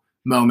meaningful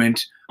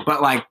moment.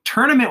 But like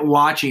tournament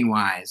watching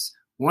wise,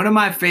 one of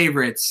my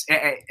favorites,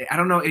 I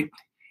don't know,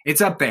 it's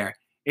up there.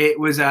 It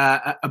was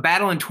a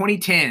battle in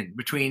 2010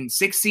 between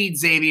 6 seed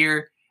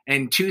Xavier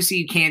and 2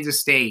 seed Kansas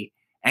State.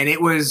 And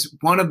it was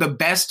one of the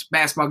best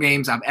basketball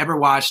games I've ever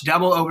watched.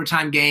 Double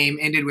overtime game,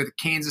 ended with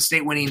Kansas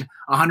State winning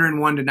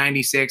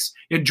 101-96.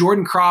 You had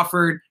Jordan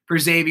Crawford for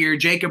Xavier,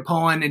 Jacob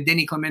Pullen, and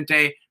Denny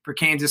Clemente for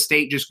Kansas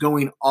State just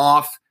going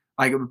off.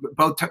 Like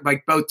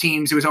both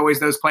teams, it was always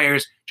those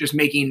players just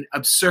making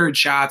absurd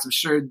shots,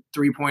 absurd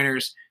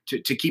 3-pointers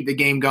to keep the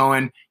game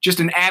going. Just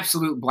an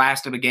absolute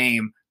blast of a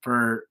game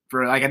for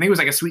like, I think it was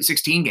like a Sweet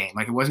 16 game.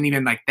 Like, it wasn't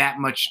even like that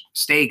much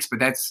stakes, but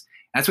that's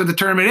what the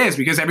tournament is,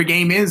 because every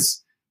game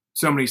is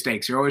so many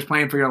stakes. You're always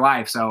playing for your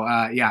life. So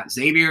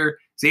Xavier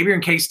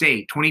and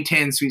K-State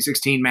 2010 Sweet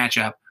 16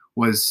 matchup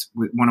was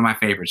one of my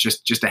favorites.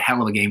 Just a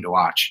hell of a game to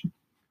watch.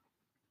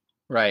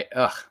 Right.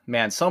 Ugh,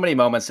 man, so many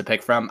moments to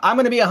pick from. I'm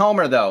going to be a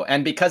homer, though,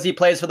 and because he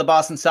plays for the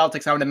Boston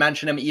Celtics, I'm going to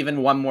mention him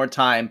even one more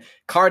time.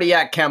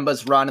 Cardiac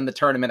Kemba's run in the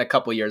tournament a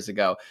couple years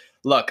ago.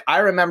 Look, I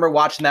remember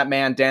watching that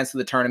man dance to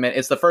the tournament.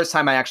 It's the first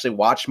time I actually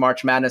watched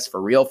March Madness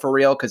for real,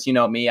 because you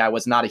know me, I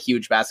was not a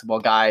huge basketball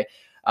guy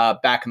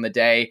back in the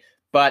day.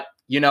 But,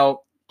 the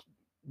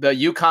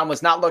UConn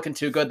was not looking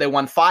too good. They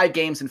won 5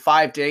 games in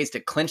 5 days to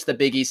clinch the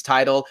Big East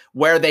title,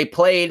 where they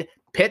played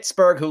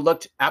Pittsburgh, who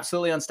looked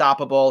absolutely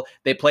unstoppable.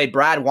 They played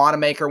Brad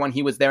Wanamaker when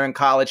he was there in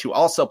college, who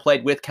also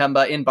played with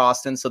Kemba in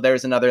Boston. So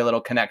there's another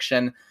little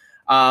connection.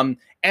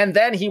 And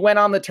then he went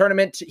on the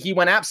tournament. He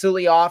went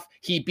absolutely off.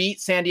 He beat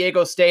San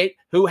Diego State,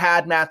 who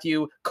had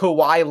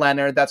Kawhi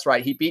Leonard. That's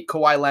right. He beat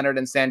Kawhi Leonard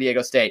in San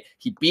Diego State.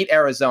 He beat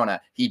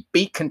Arizona. He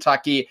beat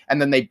Kentucky.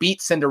 And then they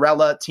beat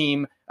Cinderella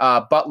team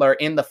Butler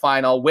in the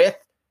final with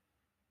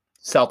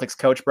Celtics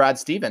coach Brad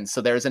Stevens.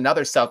 So there's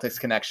another Celtics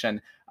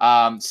connection.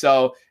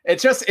 So it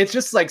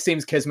just like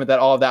seems kismet that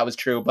all of that was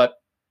true. But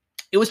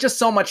it was just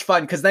so much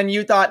fun because then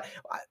you thought,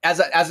 as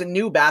a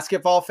new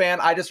basketball fan,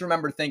 I just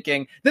remember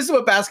thinking, this is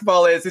what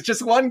basketball is. It's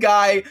just one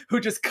guy who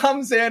just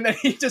comes in and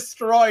he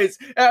destroys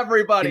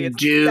everybody. Can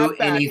do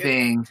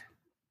anything.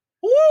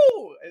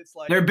 Woo! It's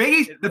like their Big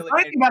East. The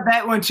funny thing about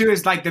that one too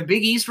is like the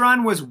Big East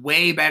run was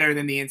way better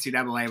than the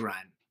NCAA run.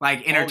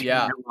 Like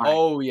entertainment.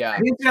 Oh yeah.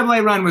 The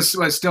NCAA run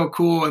was still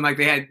cool, and like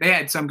they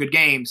had some good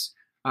games.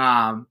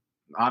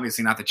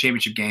 Obviously not the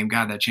championship game.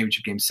 God, that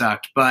championship game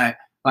sucked. But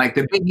like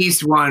the Big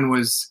East one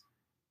was,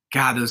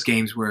 God, those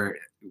games were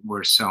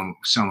so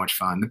much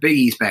fun. The Big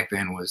East back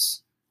then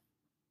was.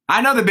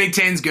 I know the Big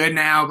Ten's good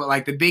now, but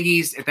like the Big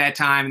East at that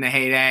time in the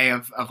heyday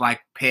of like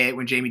Pitt,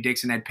 when Jamie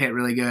Dixon had Pitt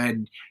really good,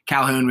 and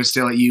Calhoun was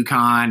still at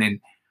UConn, and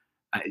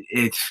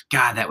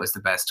that was the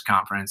best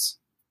conference.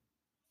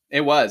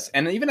 It was.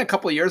 And even a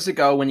couple of years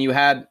ago when you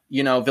had,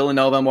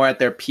 Villanova more at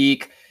their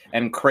peak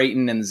and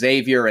Creighton and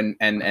Xavier and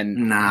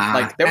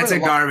like that's a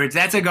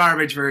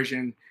garbage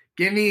version.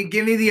 Give me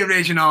the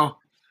original.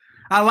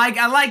 I like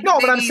no,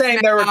 but I'm saying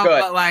they were good.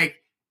 But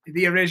like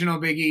the original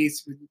Big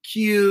East with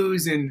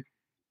Q's and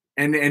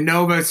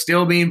Nova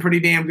still being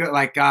pretty damn good.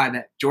 Like, God,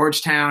 that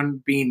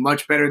Georgetown being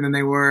much better than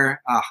they were.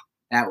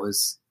 That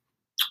was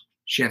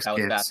chef's kiss.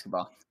 That was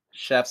basketball.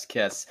 Chef's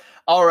kiss.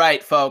 All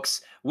right,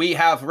 folks. We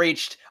have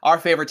reached our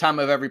favorite time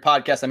of every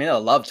podcast. I mean, I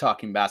love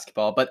talking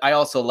basketball, but I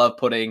also love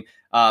putting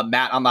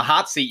Matt on the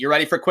hot seat. You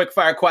ready for quick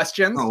fire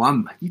questions?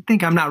 Oh, you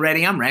think I'm not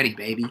ready? I'm ready,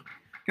 baby.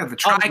 Got the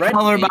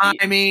tricolor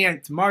behind me.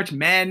 It's March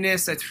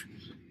Madness. It's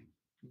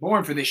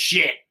born for this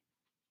shit.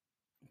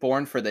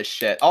 Born for this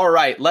shit. All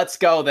right, let's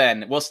go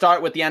then. We'll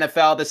start with the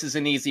NFL. This is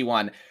an easy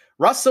one.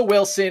 Russell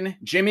Wilson,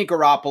 Jimmy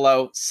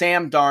Garoppolo,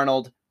 Sam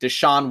Darnold,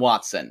 Deshaun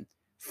Watson.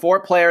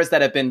 4 players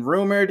that have been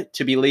rumored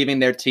to be leaving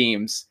their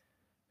teams.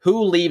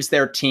 Who leaves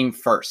their team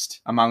first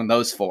among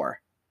those 4?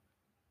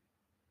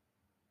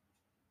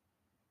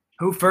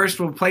 Who first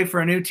will play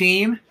for a new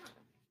team?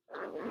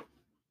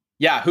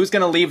 Yeah, who's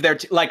going to leave their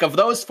like of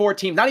those 4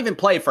 teams, not even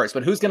play first,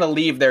 but who's going to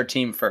leave their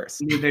team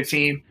first? Leave their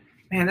team.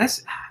 Man,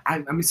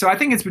 so I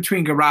think it's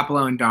between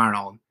Garoppolo and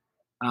Darnold.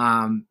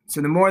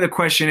 So the more the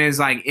question is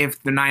like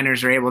if the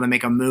Niners are able to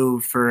make a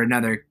move for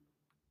another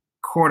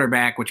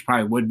quarterback, which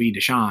probably would be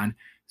Deshaun.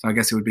 So I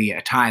guess it would be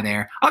a tie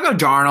there. I'll go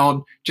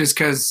Darnold just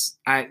because,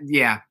 I'm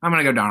going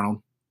to go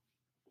Darnold.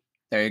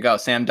 There you go.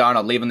 Sam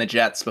Darnold leaving the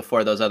Jets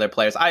before those other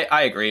players.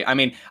 I agree. I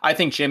mean, I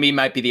think Jimmy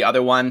might be the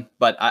other one,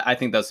 but I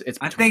think those.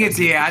 I think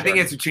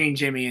it's between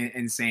Jimmy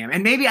and Sam,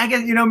 and maybe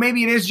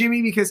maybe it is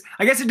Jimmy because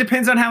I guess it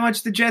depends on how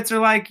much the Jets are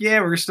like. Yeah,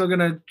 we're still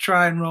gonna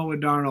try and roll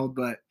with Darnold,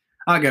 but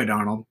I'll go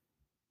Darnold.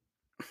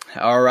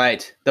 All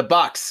right. The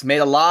Bucs made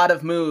a lot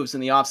of moves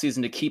in the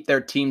offseason to keep their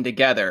team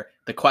together.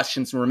 The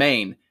questions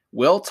remain: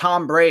 will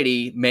Tom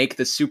Brady make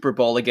the Super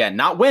Bowl again?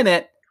 Not win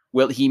it.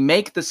 Will he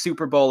make the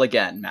Super Bowl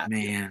again, Matt?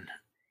 Man.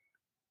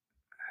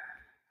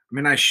 I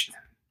mean,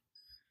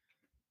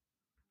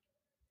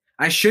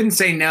 I shouldn't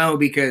say no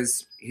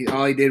because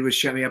all he did was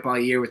shut me up all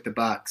year with the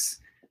Bucs,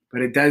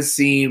 but it does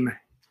seem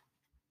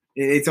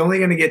it's only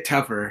going to get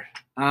tougher.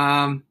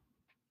 I'll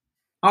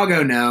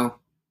go no.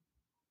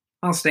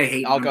 I'll stay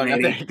hating. I'll go no.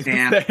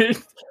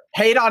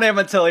 Hate on him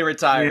until he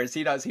retires.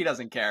 Yeah. He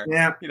doesn't care.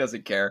 Yeah, he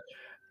doesn't care.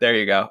 There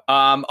you go.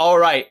 All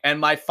right, and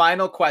my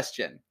final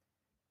question: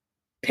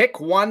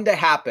 pick one to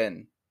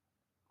happen.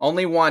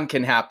 Only one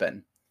can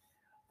happen.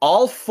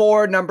 All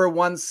 4 number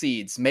 1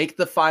 seeds make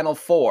the Final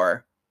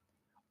Four,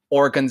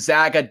 or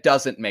Gonzaga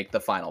doesn't make the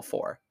Final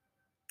Four.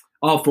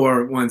 All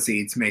 4 1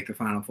 seeds make the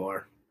Final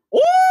Four. Ooh!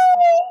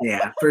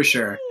 Yeah, for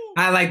sure.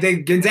 I like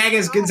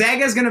Gonzaga's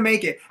going to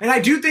make it, and I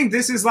do think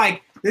this is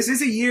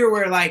a year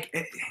where like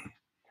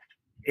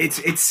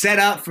it's set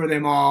up for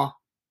them all.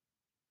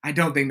 I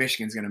don't think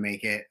Michigan's going to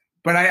make it.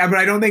 But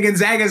I don't think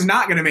Gonzaga's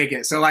not going to make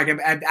it. So, like,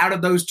 out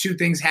of those 2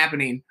 things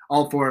happening,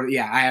 all 4,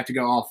 I have to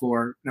go all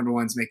 4 number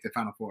 1s make the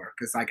Final Four.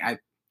 Because, like,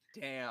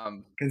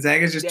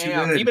 Gonzaga's just too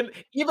good.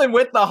 Even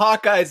with the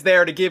Hawkeyes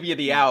there to give you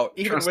the out.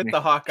 Even with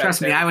the Hawkeyes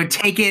Trust me, I would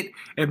take it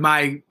if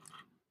I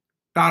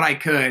thought I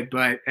could.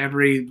 But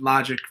every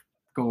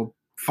logical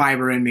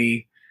fiber in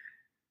me.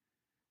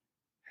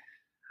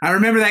 I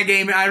remember that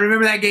game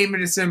in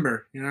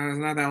December. You know, it was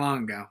not that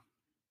long ago.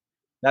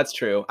 That's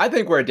true. I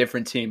think we're a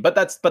different team, but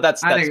that's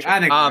I think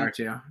we are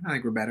too. I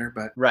think we're better,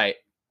 but right.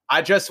 I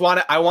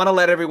want to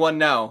let everyone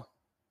know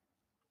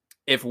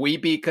if we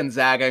beat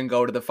Gonzaga and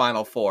go to the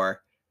Final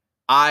Four,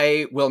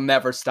 I will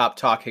never stop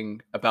talking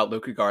about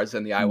Luka Garza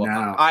and the Iowa.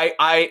 No.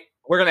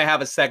 We're gonna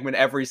have a segment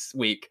every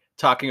week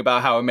talking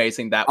about how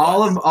amazing that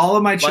was. All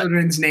of my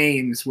children's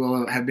names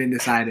will have been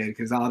decided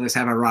because I'll just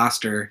have a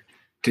roster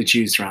to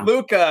choose from.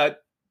 Luka.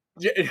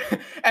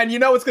 And you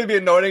know it's going to be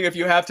annoying if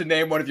you have to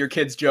name one of your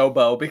kids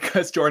Jobo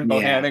because Jordan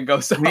Bohannon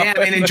goes up. Yeah,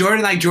 I mean, and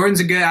Jordan's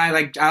a good. I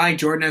like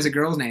Jordan as a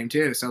girl's name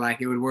too, so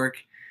like it would work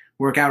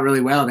out really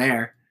well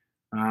there.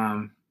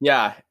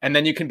 Yeah, and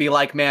then you can be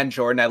like, man,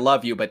 Jordan, I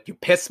love you, but you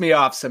piss me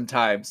off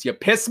sometimes.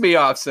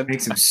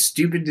 Make some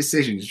stupid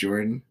decisions,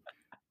 Jordan.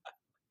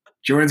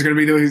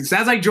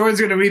 Sounds like Jordan's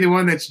going to be the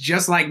one that's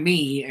just like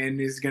me and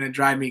is going to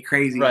drive me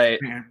crazy.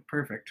 Right. Man,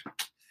 perfect.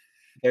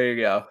 There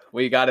you go.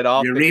 We got it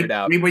all figured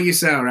out. Read what you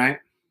sow, right?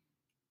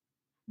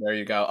 There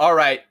you go. All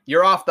right.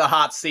 You're off the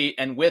hot seat.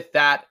 And with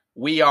that,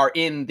 we are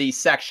in the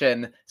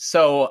section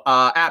so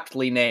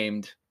aptly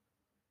named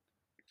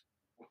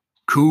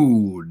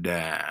Cool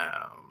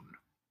Down.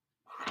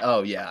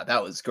 Oh, yeah,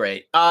 that was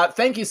great.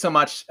 Thank you so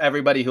much,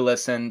 everybody who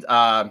listened.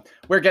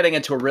 We're getting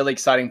into a really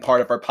exciting part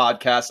of our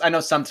podcast. I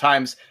know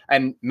sometimes,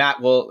 and Matt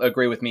will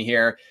agree with me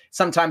here,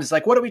 sometimes it's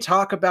like, what do we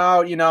talk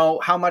about? You know,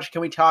 how much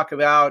can we talk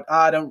about?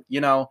 I don't, you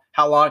know,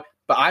 how long?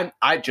 But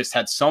I just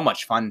had so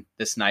much fun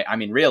this night. I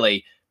mean,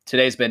 really,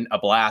 today's been a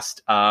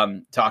blast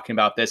talking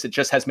about this. It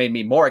just has made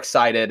me more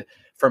excited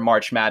for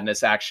March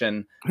Madness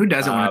action. Who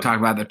doesn't want to talk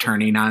about the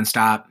tourney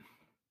nonstop?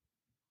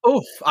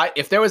 Oof.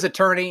 If there was a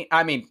tourney,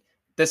 I mean,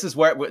 this is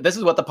what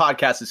the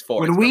podcast is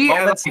for. When we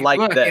this. And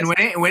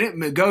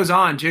when it goes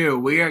on too,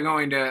 we are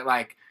going to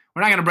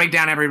we're not going to break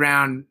down every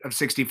round of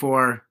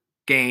 64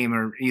 game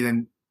or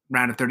even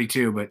round of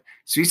 32, but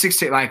Sweet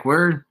 16,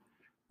 we're going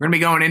to be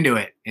going into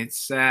it.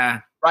 It's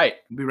right.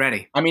 Be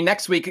ready. I mean,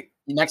 next week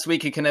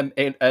you can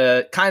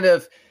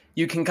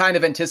you can kind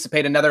of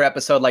anticipate another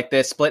episode like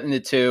this, split into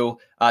two,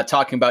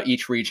 talking about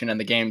each region and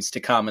the games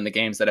to come and the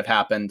games that have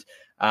happened.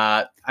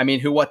 I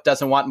mean, what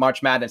doesn't want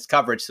March Madness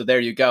coverage? So there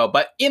you go.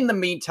 But in the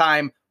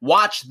meantime,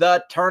 watch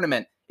the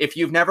tournament. If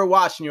you've never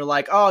watched and you're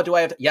like, oh, do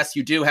I have? Yes,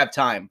 you do have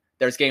time.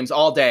 There's games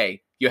all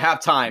day. You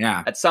have time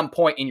at some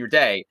point in your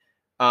day.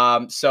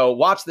 So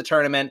watch the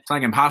tournament. It's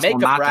like impossible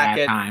not to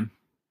have time.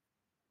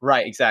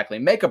 Right, exactly.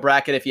 Make a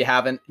bracket if you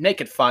haven't. Make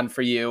it fun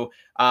for you.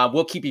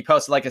 We'll keep you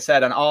posted, like I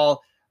said, on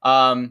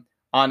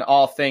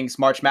all things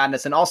March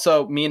Madness. And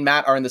also, me and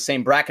Matt are in the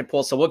same bracket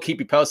pool, so we'll keep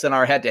you posted on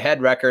our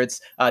head-to-head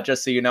records,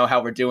 just so you know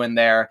how we're doing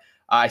there.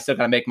 I still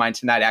got to make mine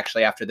tonight,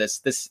 actually, after this.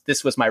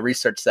 This was my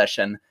research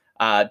session.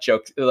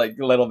 Joke a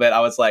little bit. I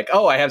was like,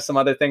 oh, I have some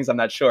other things I'm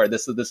not sure.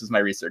 This is my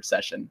research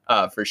session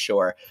for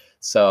sure.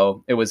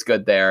 So it was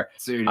good there.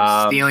 So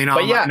you're stealing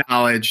all my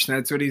knowledge.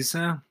 That's what he's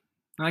saying.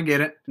 I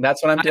get it.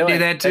 That's what I'm doing. I do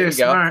that too.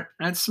 Smart.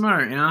 That's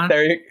smart. You know.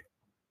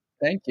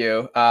 Thank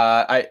you.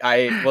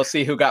 I will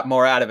see who got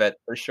more out of it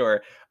for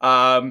sure.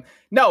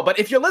 No, but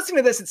if you're listening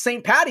to this, it's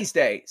St. Paddy's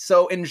Day.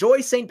 So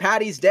enjoy St.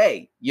 Paddy's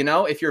Day. You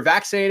know, if you're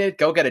vaccinated,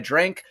 go get a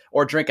drink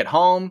or drink at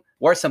home.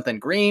 Wear something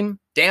green.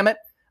 Damn it.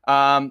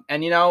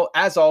 And, you know,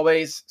 as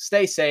always,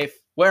 stay safe,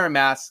 wear a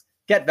mask,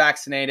 get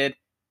vaccinated,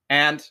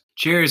 and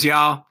cheers,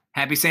 y'all.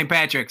 Happy St.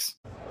 Patrick's.